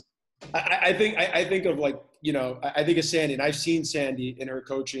of those. I think of, like, you know, I think of Sandi, and I've seen Sandi in her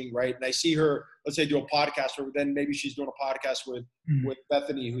coaching, right? And I see her, let's say, do a podcast, or then maybe she's doing a podcast with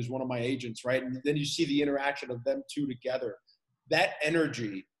Bethany, who's one of my agents, right? And then you see the interaction of them two together. That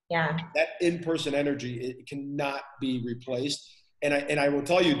energy, that in-person energy, it cannot be replaced. And I will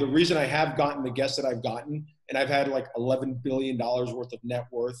tell you, the reason I have gotten the guests that I've gotten, and I've had like $11 billion worth of net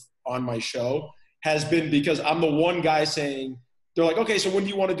worth on my show, has been because I'm the one guy saying, they're like, okay, so when do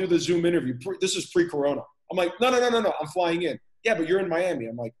you want to do the Zoom interview? This is pre-corona. I'm like, no, I'm flying in. Yeah, but you're in Miami.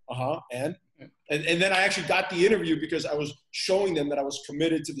 I'm like, and then I actually got the interview because I was showing them that I was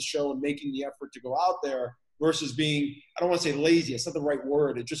committed to the show and making the effort to go out there, versus being, I don't want to say lazy. It's not the right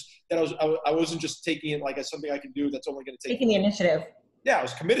word. It just, that I wasn't just taking it like as something I can do that's only going to take. Taking the initiative. Yeah, I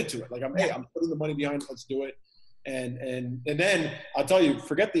was committed to it. Like, I'm putting the money behind it. Let's do it. And then I'll tell you,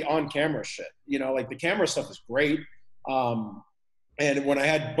 forget the on-camera shit. You know, like the camera stuff is great. And when I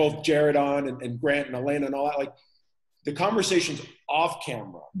had both Jared on and Grant and Elena and all that, like the conversations off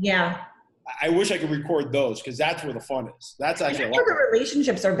camera. Yeah. I wish I could record those because that's where the fun is. That's actually where the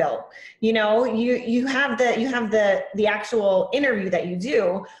relationships are built. You know, you have the actual interview that you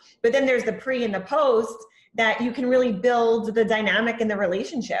do, but then there's the pre and the post that you can really build the dynamic in the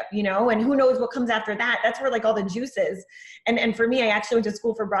relationship, you know, and who knows what comes after that. That's where like all the juice is. And for me, I actually went to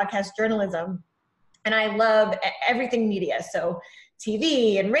school for broadcast journalism, and I love everything media. So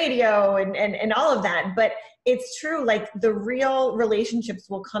TV and radio and all of that. But it's true, like the real relationships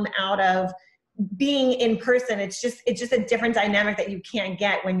will come out of being in person. It's just a different dynamic that you can't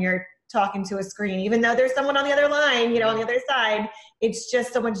get when you're talking to a screen, even though there's someone on the other line, you know, on the other side. It's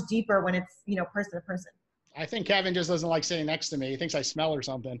just so much deeper when it's, you know, person to person. I think Kevin just doesn't like sitting next to me. He thinks I smell or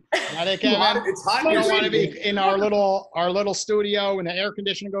something. I think Kevin, it's hot. You don't want to be in our little studio when the air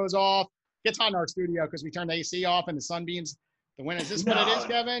conditioning goes off. It gets hot in our studio because we turn the AC off and the sunbeams. The wind. Is this what it is,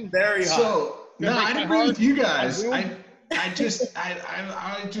 Kevin? Very hot. So no, I'd agree with you guys. I just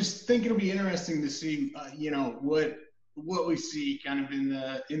think it'll be interesting to see, you know, what we see kind of in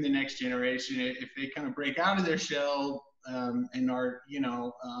the next generation if they kind of break out of their shell. And are, you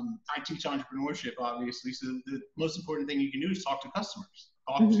know, I teach entrepreneurship, obviously. So the most important thing you can do is talk to customers,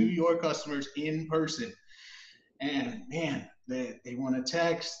 talk to your customers in person. And man, they want to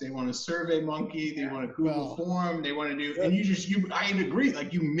text, they want to survey monkey, they want to Google form, they want to do, and I agree,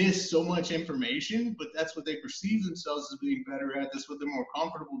 like you miss so much information, but that's what they perceive themselves as being better at. That's what they're more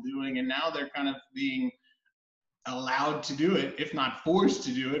comfortable doing. And now they're kind of being allowed to do it, if not forced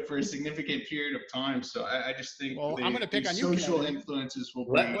to do it, for a significant period of time. So I just think I'm going to pick on you, social Kevin. influences will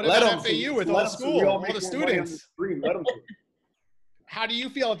What about FAU with all the school, all the students? Let them do it. How do you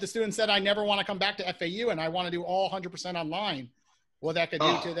feel if the student said, I never want to come back to FAU and I want to do all 100% online? What that could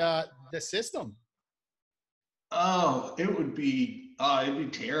do to the system? Oh, it'd be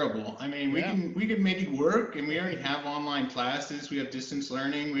terrible. I mean, we can make it work, and we already have online classes. We have distance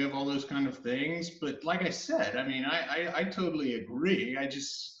learning. We have all those kind of things. But like I said, I mean, I totally agree. I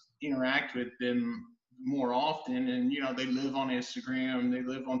just interact with them more often, and, you know, they live on Instagram. They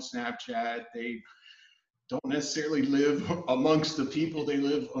live on Snapchat. They don't necessarily live amongst the people. They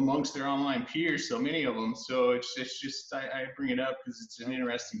live amongst their online peers, so many of them. So it's just I bring it up because it's an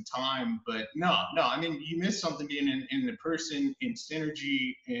interesting time. But no, I mean, you miss something being in the person, in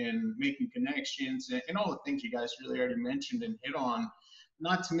synergy, and making connections, and all the things you guys really already mentioned and hit on.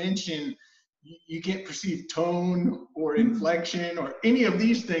 Not to mention, you can't perceive tone or inflection or any of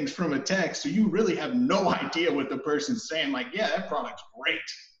these things from a text, so you really have no idea what the person's saying. Like, yeah, that product's great.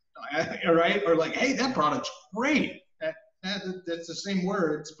 Right? Or like, hey, that product's great. That's the same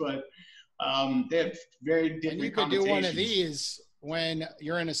words, but they have very different. And you could do one of these when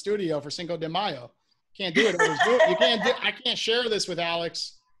you're in a studio for Cinco de Mayo. Can't do it over Zoom. I can't share this with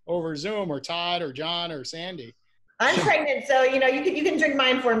Alex over Zoom or Todd or John or Sandy. I'm pregnant, so you know you can drink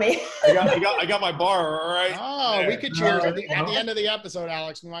mine for me. I got my bar. All right. Oh, there. We could cheers at the end of the episode,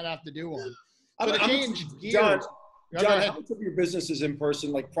 Alex. We might have to do one. So to change gears. John, how much of your business is in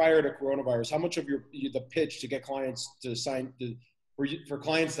person, like prior to coronavirus? How much of the pitch to get clients to sign, for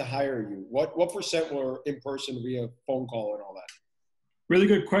clients to hire you? What % were in person via phone call and all that? Really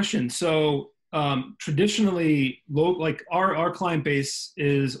good question. So traditionally, like our client base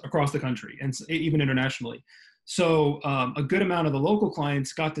is across the country and even internationally. So a good amount of the local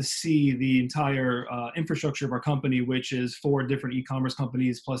clients got to see the entire infrastructure of our company, which is 4 different e-commerce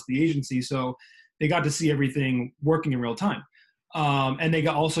companies plus the agency. So they got to see everything working in real time. And they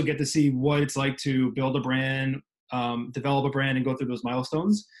also get to see what it's like to build a brand, develop a brand, and go through those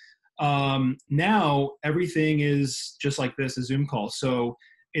milestones. Now, everything is just like this, a Zoom call. So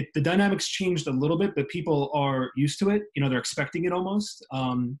the dynamics changed a little bit, but people are used to it. You know, they're expecting it almost.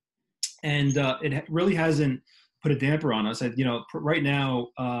 And it really hasn't put a damper on us. You know, right now,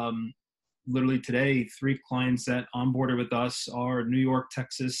 literally today, 3 clients that onboarded with us are New York,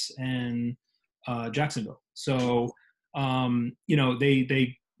 Texas, and Jacksonville. So, you know,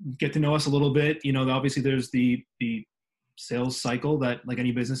 they get to know us a little bit. You know, obviously there's the sales cycle that like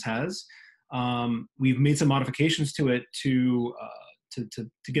any business has. We've made some modifications to it to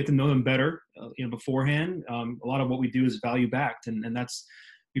get to know them better, you know, beforehand. A lot of what we do is value backed, and that's,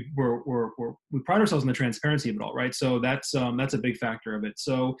 we pride ourselves in the transparency of it all, right? So that's a big factor of it.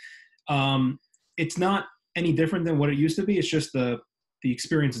 So it's not any different than what it used to be. It's just the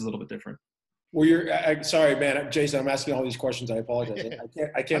experience is a little bit different. Well, sorry, man, Jason, I'm asking all these questions. I apologize.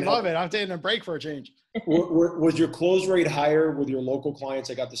 I can't I love it. I'm taking a break for a change. Was your close rate higher with your local clients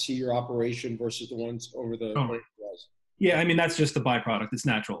that got to see your operation versus the ones over the? Yeah, I mean, that's just the byproduct. It's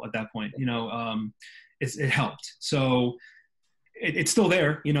natural at that point. It helped. So it's still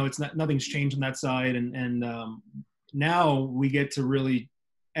there. It's not, nothing's changed on that side. And now we get to really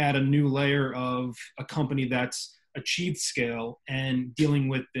add a new layer of a company that's achieved scale and dealing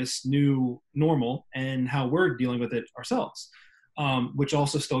with this new normal and how we're dealing with it ourselves, which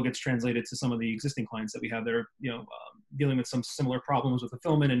also still gets translated to some of the existing clients that we have that are, dealing with some similar problems with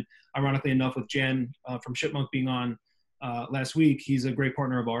fulfillment. And ironically enough, with Jan from Chipmunk being on last week, he's a great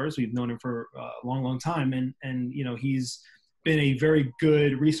partner of ours. We've known him for a long, long time. And he's been a very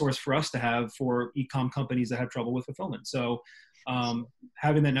good resource for us to have for e-com companies that have trouble with fulfillment. So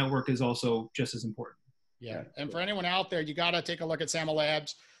having that network is also just as important. Yeah. And for anyone out there, you got to take a look at Sama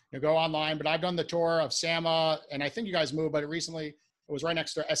Labs. Go online, but I've done the tour of Sama, and I think you guys moved, but recently it was right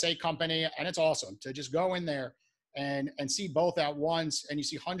next to SA company, and it's awesome to just go in there and see both at once. And you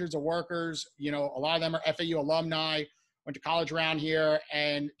see hundreds of workers, a lot of them are FAU alumni, went to college around here,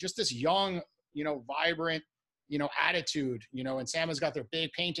 and just this young, vibrant, attitude, and Sama's got their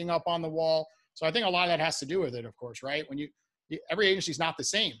big painting up on the wall. So I think a lot of that has to do with it, of course, right? When every agency is not the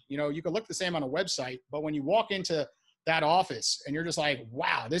same. You can look the same on a website, but when you walk into that office and you're just like,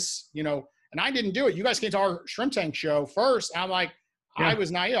 wow, this, and I didn't do it. You guys came to our shrimp tank show first. I'm like, yeah. I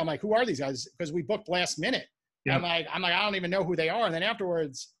was naive. I'm like, who are these guys? Because we booked last minute. Yeah. I'm like, I don't even know who they are. And then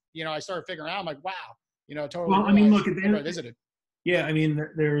afterwards, I started figuring out, I'm like, wow, totally. Well, I mean, look, I visited. Yeah. I mean,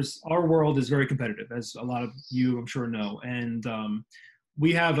 our world is very competitive, as a lot of you, I'm sure, know. And,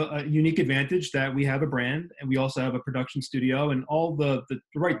 we have a unique advantage that we have a brand, and we also have a production studio and all the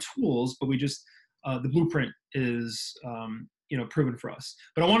right tools, but we just, the blueprint is, proven for us.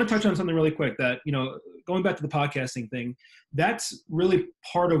 But I want to touch on something really quick that, going back to the podcasting thing, that's really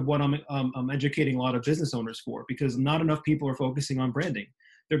part of what I'm educating a lot of business owners for, because not enough people are focusing on branding.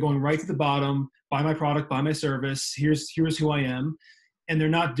 They're going right to the bottom, buy my product, buy my service, here's who I am. And they're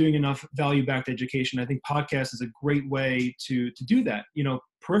not doing enough value-backed education. I think podcast is a great way to do that,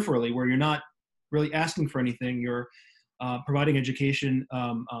 peripherally, where you're not really asking for anything. You're providing education,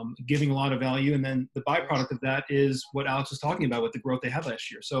 giving a lot of value. And then the byproduct of that is what Alex was talking about with the growth they had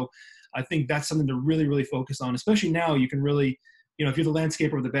last year. So I think that's something to really, really focus on, especially now. You can really, if you're the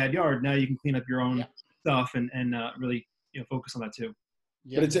landscaper of the backyard, now you can clean up your own stuff and really, focus on that too.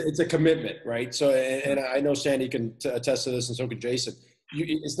 Yeah. But it's a commitment, right? So, and I know Sandi can attest to this, and so can Jason.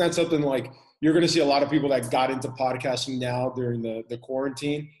 It's not something like you're going to see a lot of people that got into podcasting now during the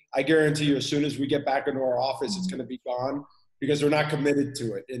quarantine. I guarantee you, as soon as we get back into our office, it's going to be gone because they're not committed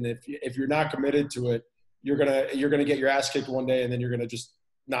to it. And if you're not committed to it, you're gonna get your ass kicked one day, and then you're gonna just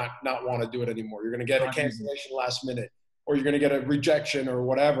not want to do it anymore. You're gonna get a cancellation last minute, or you're gonna get a rejection or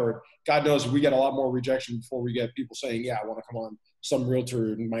whatever. God knows we get a lot more rejection before we get people saying, "Yeah, I want to come on some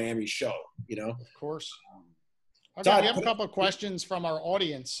realtor in Miami show." Of course. Okay, Todd, we have a couple of questions from our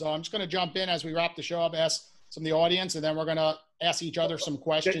audience. So I'm just going to jump in as we wrap the show up, ask some of the audience, and then we're going to ask each other some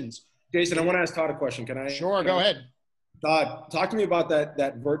questions. Jason, I want to ask Todd a question. Can I? Sure, go ahead. Todd, talk to me about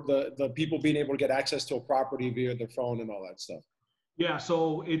the people being able to get access to a property via their phone and all that stuff. Yeah,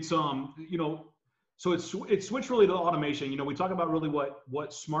 so it's so it's switched really to automation. We talk about really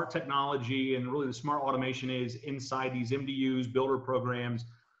what smart technology and really the smart automation is inside these MDUs, builder programs,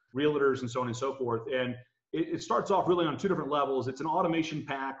 realtors, and so on and so forth. And it starts off really on two different levels. It's an automation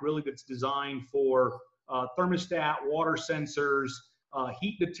pack really that's designed for thermostat, water sensors,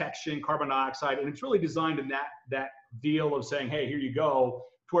 heat detection, carbon dioxide, and it's really designed in that deal of saying, hey, here you go,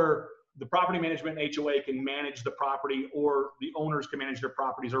 to where the property management HOA can manage the property, or the owners can manage their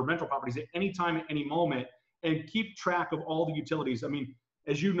properties or rental properties at any time, at any moment, and keep track of all the utilities. I mean,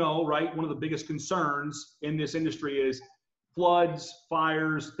 as you know, right, one of the biggest concerns in this industry is floods,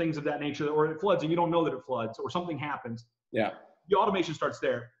 fires, things of that nature, or it floods and you don't know that it floods, or something happens. Yeah. The automation starts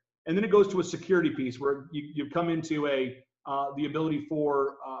there. And then it goes to a security piece where you come into the ability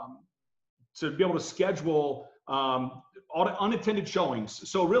for to be able to schedule unattended showings.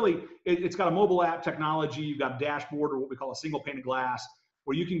 So really, it's got a mobile app technology. You've got a dashboard, or what we call a single pane of glass,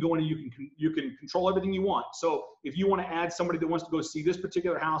 where you can go in and you can control everything you want. So if you want to add somebody that wants to go see this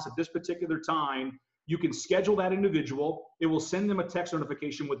particular house at this particular time, you can schedule that individual. It will send them a text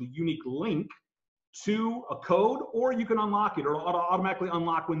notification with a unique link to a code, or you can unlock it or automatically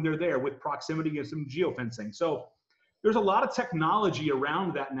unlock when they're there with proximity and some geofencing. So there's a lot of technology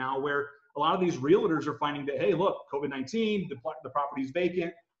around that now, where a lot of these realtors are finding that, hey, look, COVID-19, the property's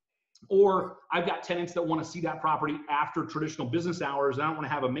vacant. Or I've got tenants that want to see that property after traditional business hours. And I don't want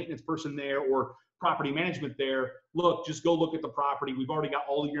to have a maintenance person there or property management there. Look, just go look at the property. We've already got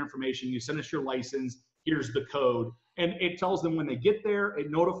all of your information. You send us your license. Here's the code. And it tells them when they get there,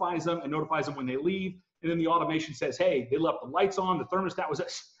 it notifies them, when they leave. And then the automation says, hey, they left the lights on, the thermostat was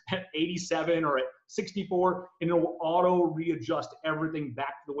at 87 or at 64, and it will auto readjust everything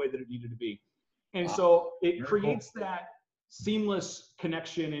back to the way that it needed to be. And so it creates that seamless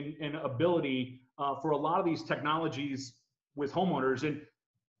connection and ability for a lot of these technologies with homeowners. And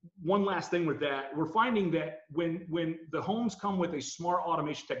one last thing with that, we're finding that when the homes come with a smart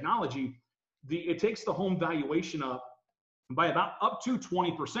automation technology, it takes the home valuation up by about up to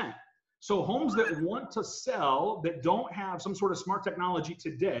 20%. So homes that want to sell that don't have some sort of smart technology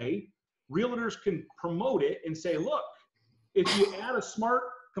today, realtors can promote it and say, look, if you add a smart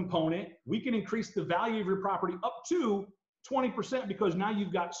component, we can increase the value of your property up to 20% because now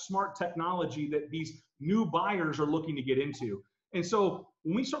you've got smart technology that these new buyers are looking to get into. And so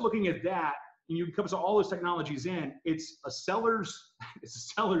when we start looking at that, and you encompass all those technologies in, it's a seller's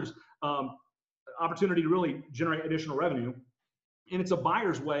opportunity to really generate additional revenue. And it's a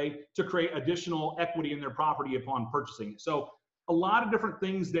buyer's way to create additional equity in their property upon purchasing it. So a lot of different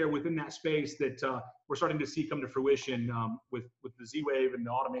things there within that space that we're starting to see come to fruition with the Z-Wave and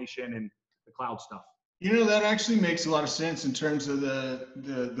the automation and the cloud stuff. You know, that actually makes a lot of sense in terms of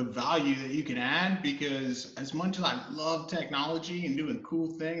the value that you can add, because as much as I love technology and doing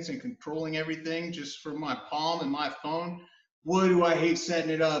cool things and controlling everything just from my palm and my phone, boy, do I hate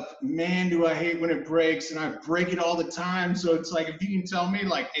setting it up. Man, do I hate when it breaks, and I break it all the time. So it's like, if you can tell me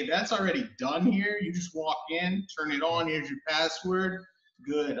like, hey, that's already done here. You just walk in, turn it on, here's your password.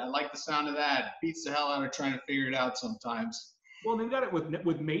 Good. I like the sound of that. It beats the hell out of trying to figure it out sometimes. Well, they've got it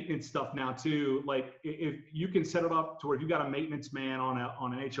with maintenance stuff now too. Like if you can set it up to where you've got a maintenance man on an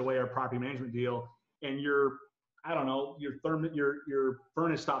HOA or property management deal, and your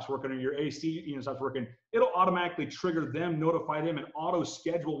furnace stops working or your AC stops working, it'll automatically trigger them, notify them, and auto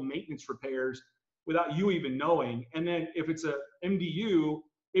schedule maintenance repairs without you even knowing. And then if it's a MDU,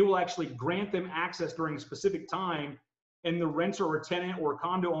 it will actually grant them access during a specific time, and the renter or tenant or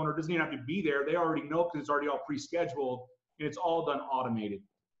condo owner doesn't even have to be there. They already know because it's already all pre-scheduled. It's all done automated.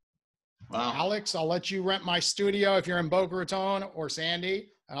 Wow. Alex, I'll let you rent my studio if you're in Boca Raton, or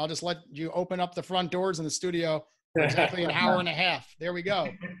Sandy, and I'll just let you open up the front doors in the studio for exactly an hour and a half. There we go.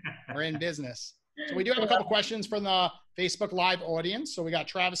 We're in business. So we do have a couple questions from the Facebook Live audience. So we got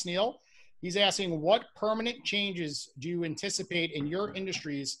Travis Neal. He's asking, what permanent changes do you anticipate in your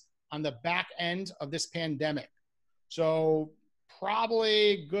industries on the back end of this pandemic? So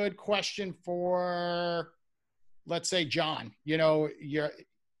probably good question for, let's say, John.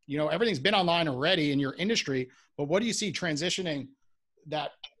 Everything's been online already in your industry, but what do you see transitioning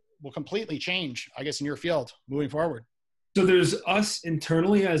that will completely change, I guess, in your field moving forward? So there's us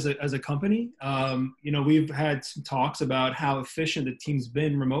internally as a company. We've had some talks about how efficient the team's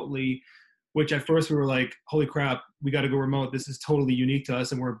been remotely, which at first we were like, holy crap, we got to go remote. This is totally unique to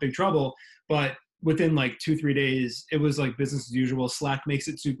us and we're in big trouble. But within like 2-3 days, it was like business as usual. Slack makes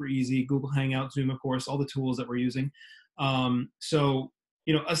it super easy. Google Hangout, Zoom, of course, all the tools that we're using.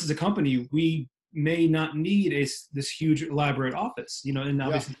 Us as a company, we may not need this huge elaborate office, and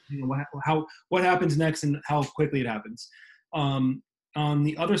obviously what happens next and how quickly it happens. On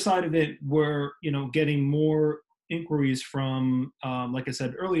the other side of it, we're, getting more inquiries from, like I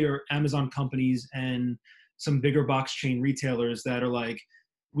said earlier, Amazon companies and some bigger box chain retailers that are like,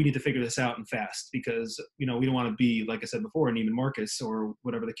 we need to figure this out and fast because, we don't want to be, like I said before, an Neiman Marcus or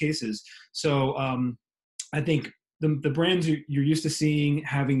whatever the case is. So I think the brands you're used to seeing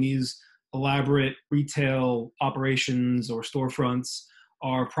having these elaborate retail operations or storefronts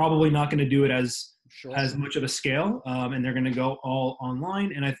are probably not going to do it as much of a scale, and they're going to go all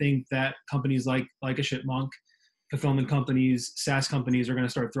online. And I think that companies like a Chipmunk, fulfillment companies, SaaS companies are going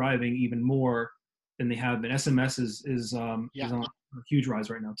to start thriving even more than they have been. SMS is on a huge rise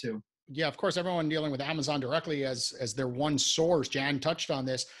right now too. Yeah, of course, everyone dealing with Amazon directly as their one source. Jan touched on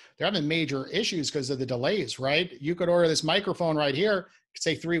this. They're having major issues because of the delays, right? You could order this microphone right here, could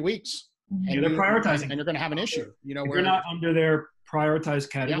say 3 weeks. And they're prioritizing. And you're going to have an issue. If you're not under their prioritized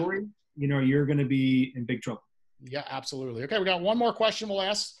category, you're going to be in big trouble. Yeah, absolutely. Okay, we got one more question we'll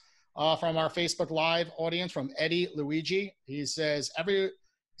ask from our Facebook Live audience from Eddie Luigi. He says,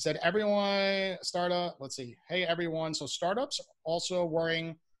 everyone, startup, let's see. Hey, everyone. So startups also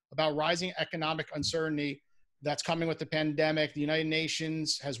worrying about rising economic uncertainty that's coming with the pandemic. The United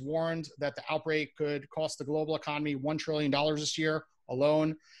Nations has warned that the outbreak could cost the global economy $1 trillion this year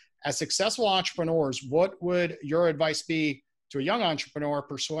alone. As successful entrepreneurs, what would your advice be to a young entrepreneur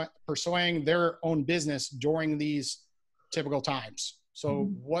pursuing their own business during these typical times.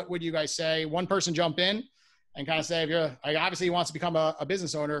 So what would you guys say? One person jump in and kind of say, if you're obviously he wants to become a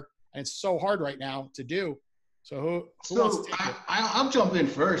business owner, and it's so hard right now to do. So who wants to take it? I'll jump in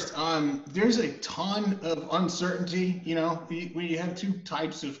first. There's a ton of uncertainty. You know, we have two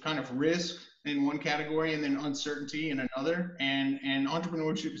types of kind of risk in one category and then uncertainty in another. And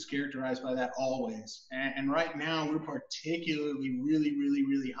entrepreneurship is characterized by that always. And right now we're particularly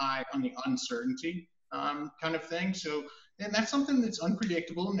really high on the uncertainty kind of thing. So, and that's something that's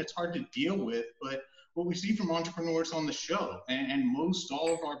unpredictable and it's hard to deal with. But what we see from entrepreneurs on the show and most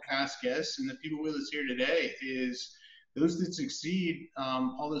all of our past guests and the people with us here today is those that succeed,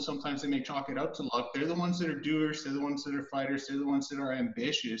 although sometimes they may chalk it up to luck, they're the ones that are doers, they're the ones that are fighters, they're the ones that are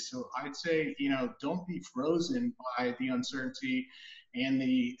ambitious. So I'd say, you know, don't be frozen by the uncertainty and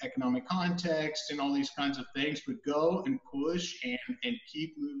the economic context and all these kinds of things, but go and push and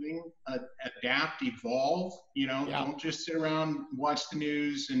keep moving, adapt, evolve, you know, Don't just sit around, watch the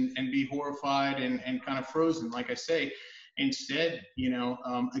news and be horrified and kind of frozen. Like I say, instead, you know,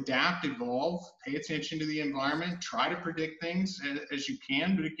 adapt, evolve, pay attention to the environment, try to predict things as you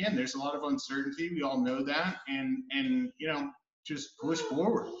can. But again, there's a lot of uncertainty. We all know that. And you know, just push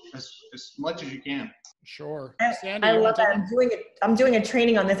forward as much as you can. Sure. Sandi, I love that. I'm doing a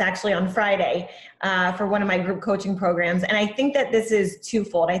training on this actually on Friday for one of my group coaching programs. And I think that this is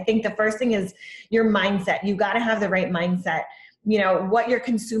twofold. I think the first thing is your mindset. You got to have the right mindset. You know, what you're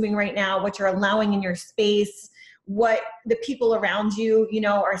consuming right now, what you're allowing in your space, what the people around you, you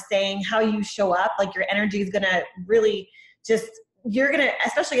know, are saying, how you show up, like your energy is going to really just, you're going to,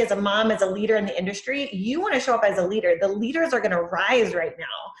 especially as a mom, as a leader in the industry, you want to show up as a leader. The leaders are going to rise right now.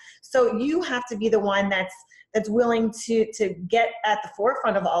 So you have to be the one that's willing to get at the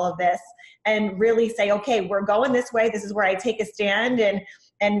forefront of all of this and really say, okay, we're going this way. This is where I take a stand and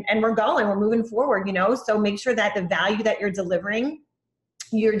we're moving forward, you know? So make sure that the value that you're delivering,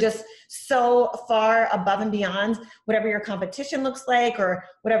 you're just so far above and beyond whatever your competition looks like or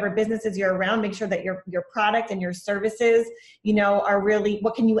whatever businesses you're around. Make sure that your product and your services, you know, are really,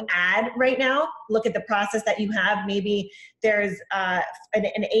 what can you add right now? Look at the process that you have. Maybe there's an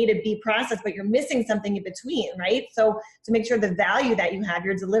A to B process, but you're missing something in between, right? So to make sure the value that you have,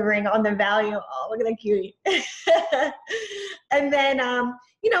 you're delivering on the value. Oh, look at that cutie. And then,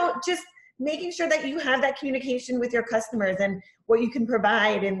 you know, just making sure that you have that communication with your customers and what you can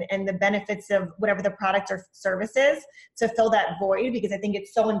provide and the benefits of whatever the product or service is to fill that void, because I think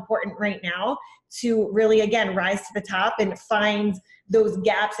it's so important right now to really, again, rise to the top and find those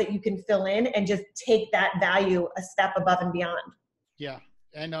gaps that you can fill in and just take that value a step above and beyond. Yeah.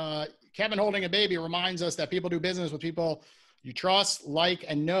 And Kevin holding a baby reminds us that people do business with people you trust, like,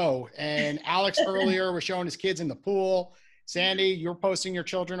 and know. And Alex earlier was showing his kids in the pool. Sandi, you're posting your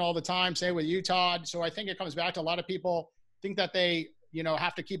children all the time. Say with you, Todd. So I think it comes back to a lot of people think that they, you know,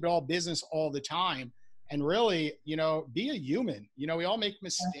 have to keep it all business all the time. And really, you know, be a human. You know, we all make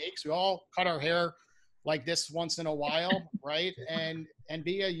mistakes. We all cut our hair like this once in a while, right? And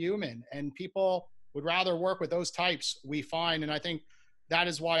be a human. And people would rather work with those types, we find. And I think that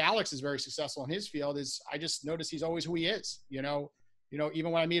is why Alex is very successful in his field. Is I just notice he's always who he is. You know,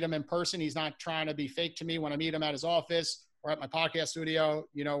 even when I meet him in person, he's not trying to be fake to me when I meet him at his office or at my podcast studio,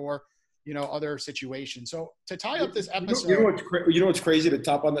 you know, or, you know, other situations. So to tie up this episode, you know what's crazy to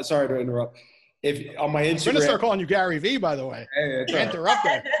top on that? Sorry to interrupt. If on my Instagram, I'm going to start calling you Gary V, by the way. Hey, interrupt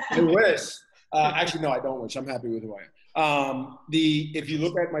there. I wish. Actually, no, I don't wish. I'm happy with who I am. If you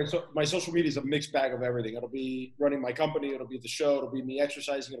look at my social media is a mixed bag of everything. It'll be running my company. It'll be the show. It'll be me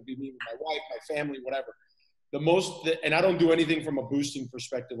exercising. It'll be me with my wife, my family, whatever. And I don't do anything from a boosting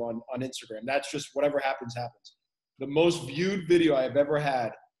perspective on Instagram. That's just whatever happens. The most viewed video I've ever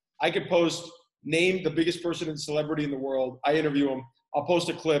had, I could post, name the biggest person and celebrity in the world. I interview him. I'll post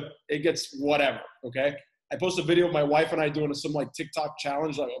a clip. It gets whatever, okay? I post a video of my wife and I doing some like TikTok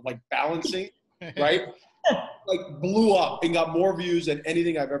challenge, like balancing, right? Like blew up and got more views than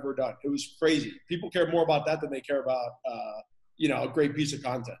anything I've ever done. It was crazy. People care more about that than they care about, you know, a great piece of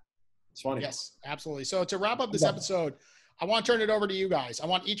content. It's funny. Yes, absolutely. So to wrap up this episode, I want to turn it over to you guys. I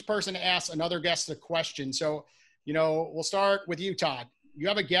want each person to ask another guest a question. So, you know, we'll start with you, Todd. You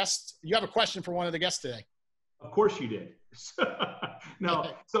have a question for one of the guests today. Of course you did.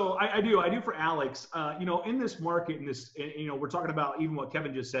 No, so I do for Alex. You know, in this market, you know, we're talking about even what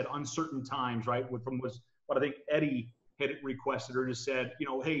Kevin just said, uncertain times, right? From what I think Eddie had requested or just said, you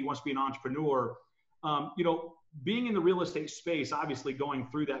know, hey, he wants to be an entrepreneur. You know, being in the real estate space, obviously going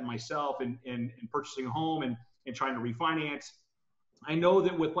through that myself and purchasing a home and trying to refinance. I know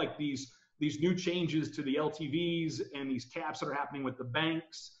that with like these these new changes to the LTVs and these caps that are happening with the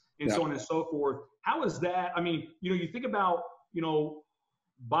banks and so on and so forth. How is that? I mean, you know, you think about, you know,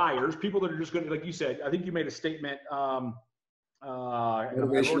 buyers, people that are just going to, like you said, I think you made a statement. I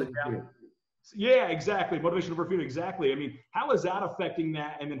wrote it down. Yeah, exactly. Motivation over fear. Exactly. I mean, how is that affecting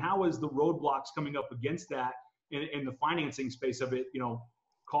that? And then how is the roadblocks coming up against that in the financing space of it, you know,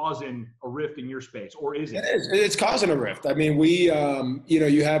 causing a rift in your space, or is it? It's causing a rift. I mean, we, you know,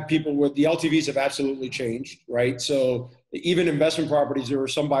 you have people with the LTVs have absolutely changed, right? So even investment properties, there were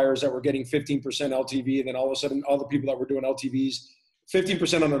some buyers that were getting 15% LTV, and then all of a sudden, all the people that were doing LTVs,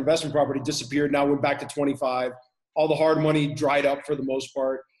 15% on an investment property disappeared. Now went back to 25. All the hard money dried up for the most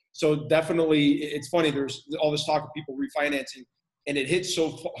part. So definitely, it's funny. There's all this talk of people refinancing, and it hits so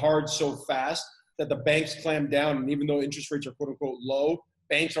hard so fast that the banks clamp down. And even though interest rates are quote unquote low,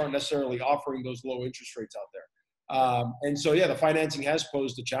 banks aren't necessarily offering those low interest rates out there. And so, yeah, the financing has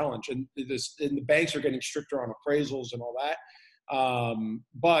posed a challenge, and the banks are getting stricter on appraisals and all that.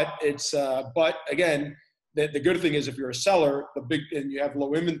 But again, the good thing is if you're a seller, and you have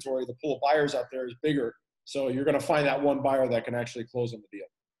low inventory, the pool of buyers out there is bigger. So you're going to find that one buyer that can actually close on the deal.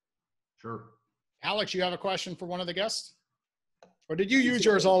 Sure. Alex, you have a question for one of the guests? Or did you use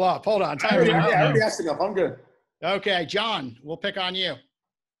yours all up? Hold on. I already asked enough. I'm good. Okay, John, we'll pick on you.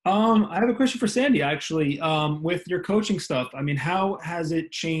 I have a question for Sandi, actually. With your coaching stuff, I mean, how has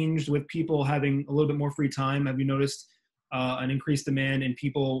it changed with people having a little bit more free time? Have you noticed an increased demand in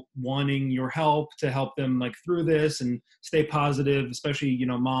people wanting your help to help them like through this and stay positive, especially, you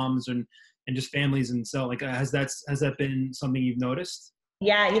know, moms and just families? And so like, has that been something you've noticed?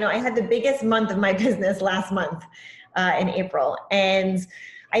 Yeah, you know, I had the biggest month of my business last month in April. And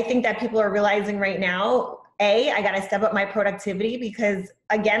I think that people are realizing right now, I got to step up my productivity because,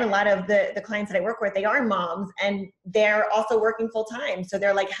 again, a lot of the clients that I work with, they are moms and they're also working full time. So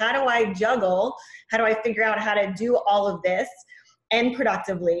they're like, how do I juggle? How do I figure out how to do all of this and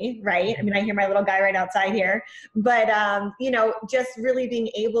productively, right? I mean, I hear my little guy right outside here. But, you know, just really being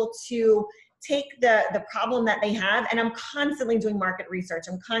able to take the problem that they have, and I'm constantly doing market research.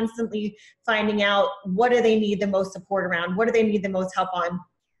 I'm constantly finding out what do they need the most support around? What do they need the most help on?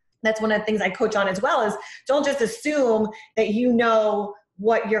 That's one of the things I coach on as well is don't just assume that you know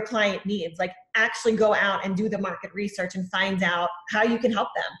what your client needs. Like actually go out and do the market research and find out how you can help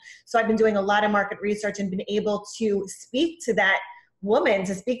them. So I've been doing a lot of market research and been able to speak to that woman,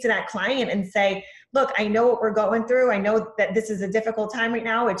 to speak to that client and say, look, I know what we're going through. I know that this is a difficult time right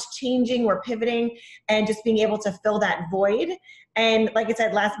now. It's changing, we're pivoting, and just being able to fill that void. And like I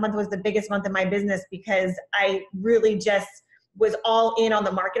said, last month was the biggest month of my business because I really just was all in on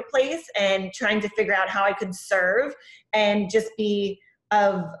the marketplace and trying to figure out how I could serve and just be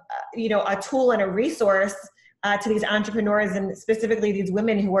of, you know, a tool and a resource to these entrepreneurs and specifically these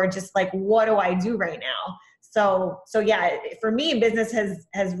women who are just like, what do I do right now? So yeah, for me, business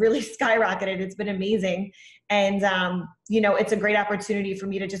has really skyrocketed. It's been amazing. And, you know, it's a great opportunity for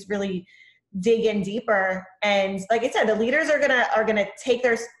me to just really dig in deeper. And like I said, the leaders are gonna take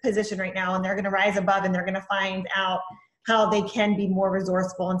their position right now and they're going to rise above and they're going to find out how they can be more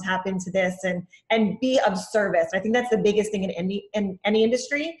resourceful and tap into this and be of service. I think that's the biggest thing in any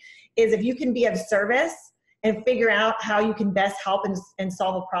industry is if you can be of service and figure out how you can best help and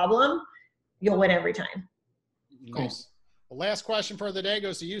solve a problem, you'll win every time. Nice. The last question for the day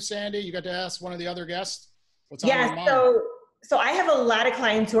goes to you, Sandi. You got to ask one of the other guests. What's on your mind? So I have a lot of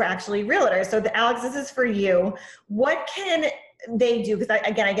clients who are actually realtors. So Alex, this is for you. What can they do? Because I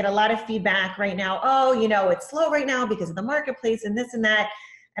get a lot of feedback right now. Oh, you know, it's slow right now because of the marketplace and this and that.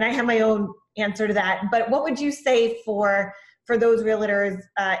 And I have my own answer to that. But what would you say for those realtors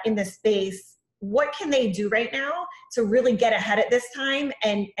in this space? What can they do right now to really get ahead at this time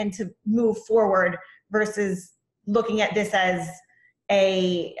and to move forward versus looking at this as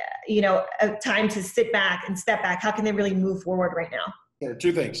a time to sit back and step back? How can they really move forward right now? Sure,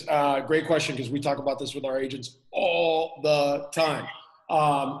 two things. Great question, because we talk about this with our agents all the time.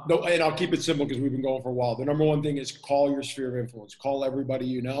 And I'll keep it simple because we've been going for a while. The number one thing is call your sphere of influence. Call everybody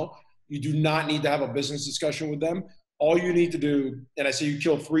you know. You do not need to have a business discussion with them. All you need to do, and I say you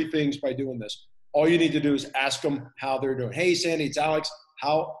kill 3 things by doing this. All you need to do is ask them how they're doing. Hey, Sandi, it's Alex.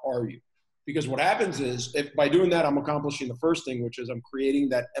 How are you? Because what happens is, if by doing that, I'm accomplishing the first thing, which is I'm creating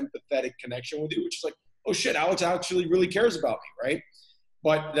that empathetic connection with you, which is like, oh shit, Alex actually really cares about me, right?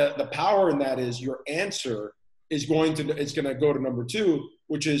 But the power in that is your answer is going to go to number 2,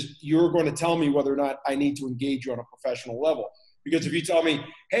 which is you're going to tell me whether or not I need to engage you on a professional level. Because if you tell me,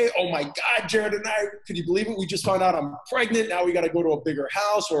 hey, oh my God, Jared and I, could you believe it? We just found out I'm pregnant. Now we got to go to a bigger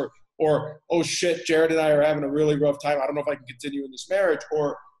house, or, oh shit, Jared and I are having a really rough time. I don't know if I can continue in this marriage.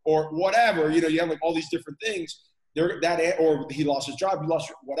 Or or whatever, you know, you have like all these different things. Or he lost his job,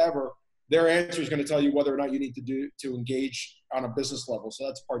 whatever. Their answer is going to tell you whether or not you need to engage on a business level. So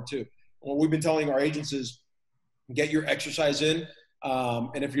that's part two. What we've been telling our agents is get your exercise in.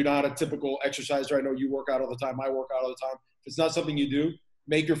 And if you're not a typical exerciser, I know you work out all the time. I work out all the time. If it's not something you do,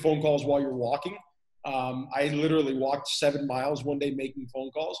 make your phone calls while you're walking. I literally walked 7 miles one day making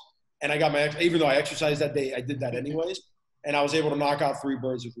phone calls, and I got even though I exercised that day, I did that anyways. And I was able to knock out 3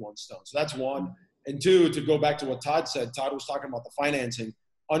 birds with 1 stone. So that's one. And two, to go back to what Todd said, Todd was talking about the financing.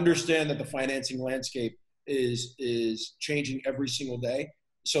 Understand that the financing landscape is changing every single day.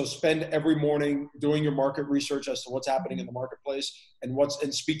 So spend every morning doing your market research as to what's happening in the marketplace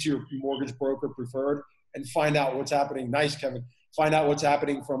and speak to your mortgage broker preferred and find out what's happening. Nice, Kevin. Find out what's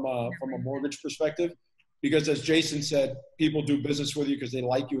happening from a mortgage perspective. Because as Jason said, people do business with you because they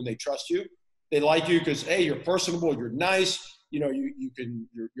like you and they trust you. They like you because, hey, you're personable, you're nice, you know,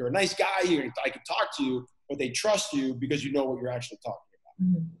 you're a nice guy, I can talk to you, but they trust you because you know what you're actually talking about.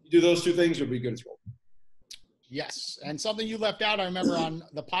 Mm-hmm. You do those 2 things, you'll be good as well. Yes, and something you left out, I remember on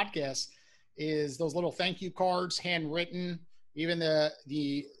the podcast, is those little thank you cards, handwritten. Even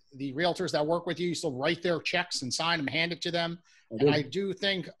the realtors that work with you still write their checks and sign them, hand it to them. And I do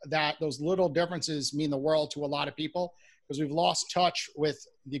think that those little differences mean the world to a lot of people, because we've lost touch with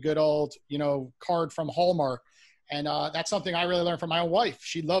the good old, you know, card from Hallmark. And that's something I really learned from my own wife.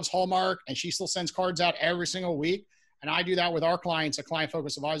 She loves Hallmark, and she still sends cards out every single week. And I do that with our clients at Client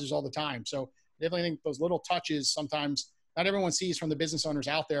Focused Advisors all the time. So I definitely think those little touches, sometimes not everyone sees from the business owners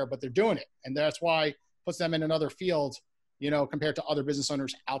out there, but they're doing it. And that's why it puts them in another field, you know, compared to other business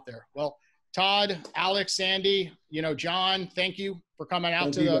owners out there. Well, Todd, Alex, Sandy, you know, John, thank you for coming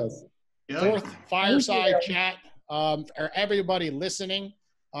out to the 4th Fireside Chat. For everybody listening,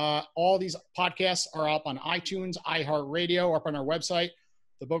 all these podcasts are up on iTunes, iHeartRadio, or up on our website,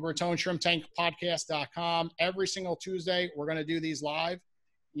 the Boca Raton Shrimp Tank Podcast.com. Every single Tuesday, we're going to do these live,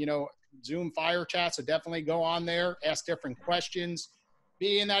 you know, Zoom fire chats. So definitely go on there, ask different questions.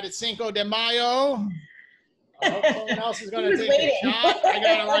 Being that it's Cinco de Mayo, I hope someone else is going to take a shot. I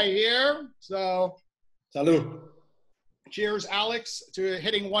got it right here. So, salud. Cheers, Alex, to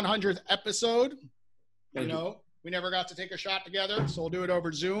hitting 100th episode. You know, we never got to take a shot together, so we'll do it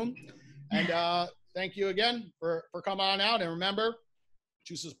over Zoom. And thank you again for coming on out. And remember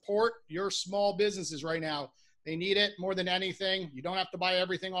to support your small businesses right now. They need it more than anything. You don't have to buy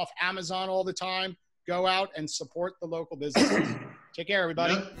everything off Amazon all the time. Go out and support the local businesses. Take care,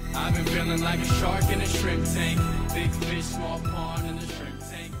 everybody. I've been feeling like a shark in a shrimp tank. Big fish, small pond in the shrimp tank.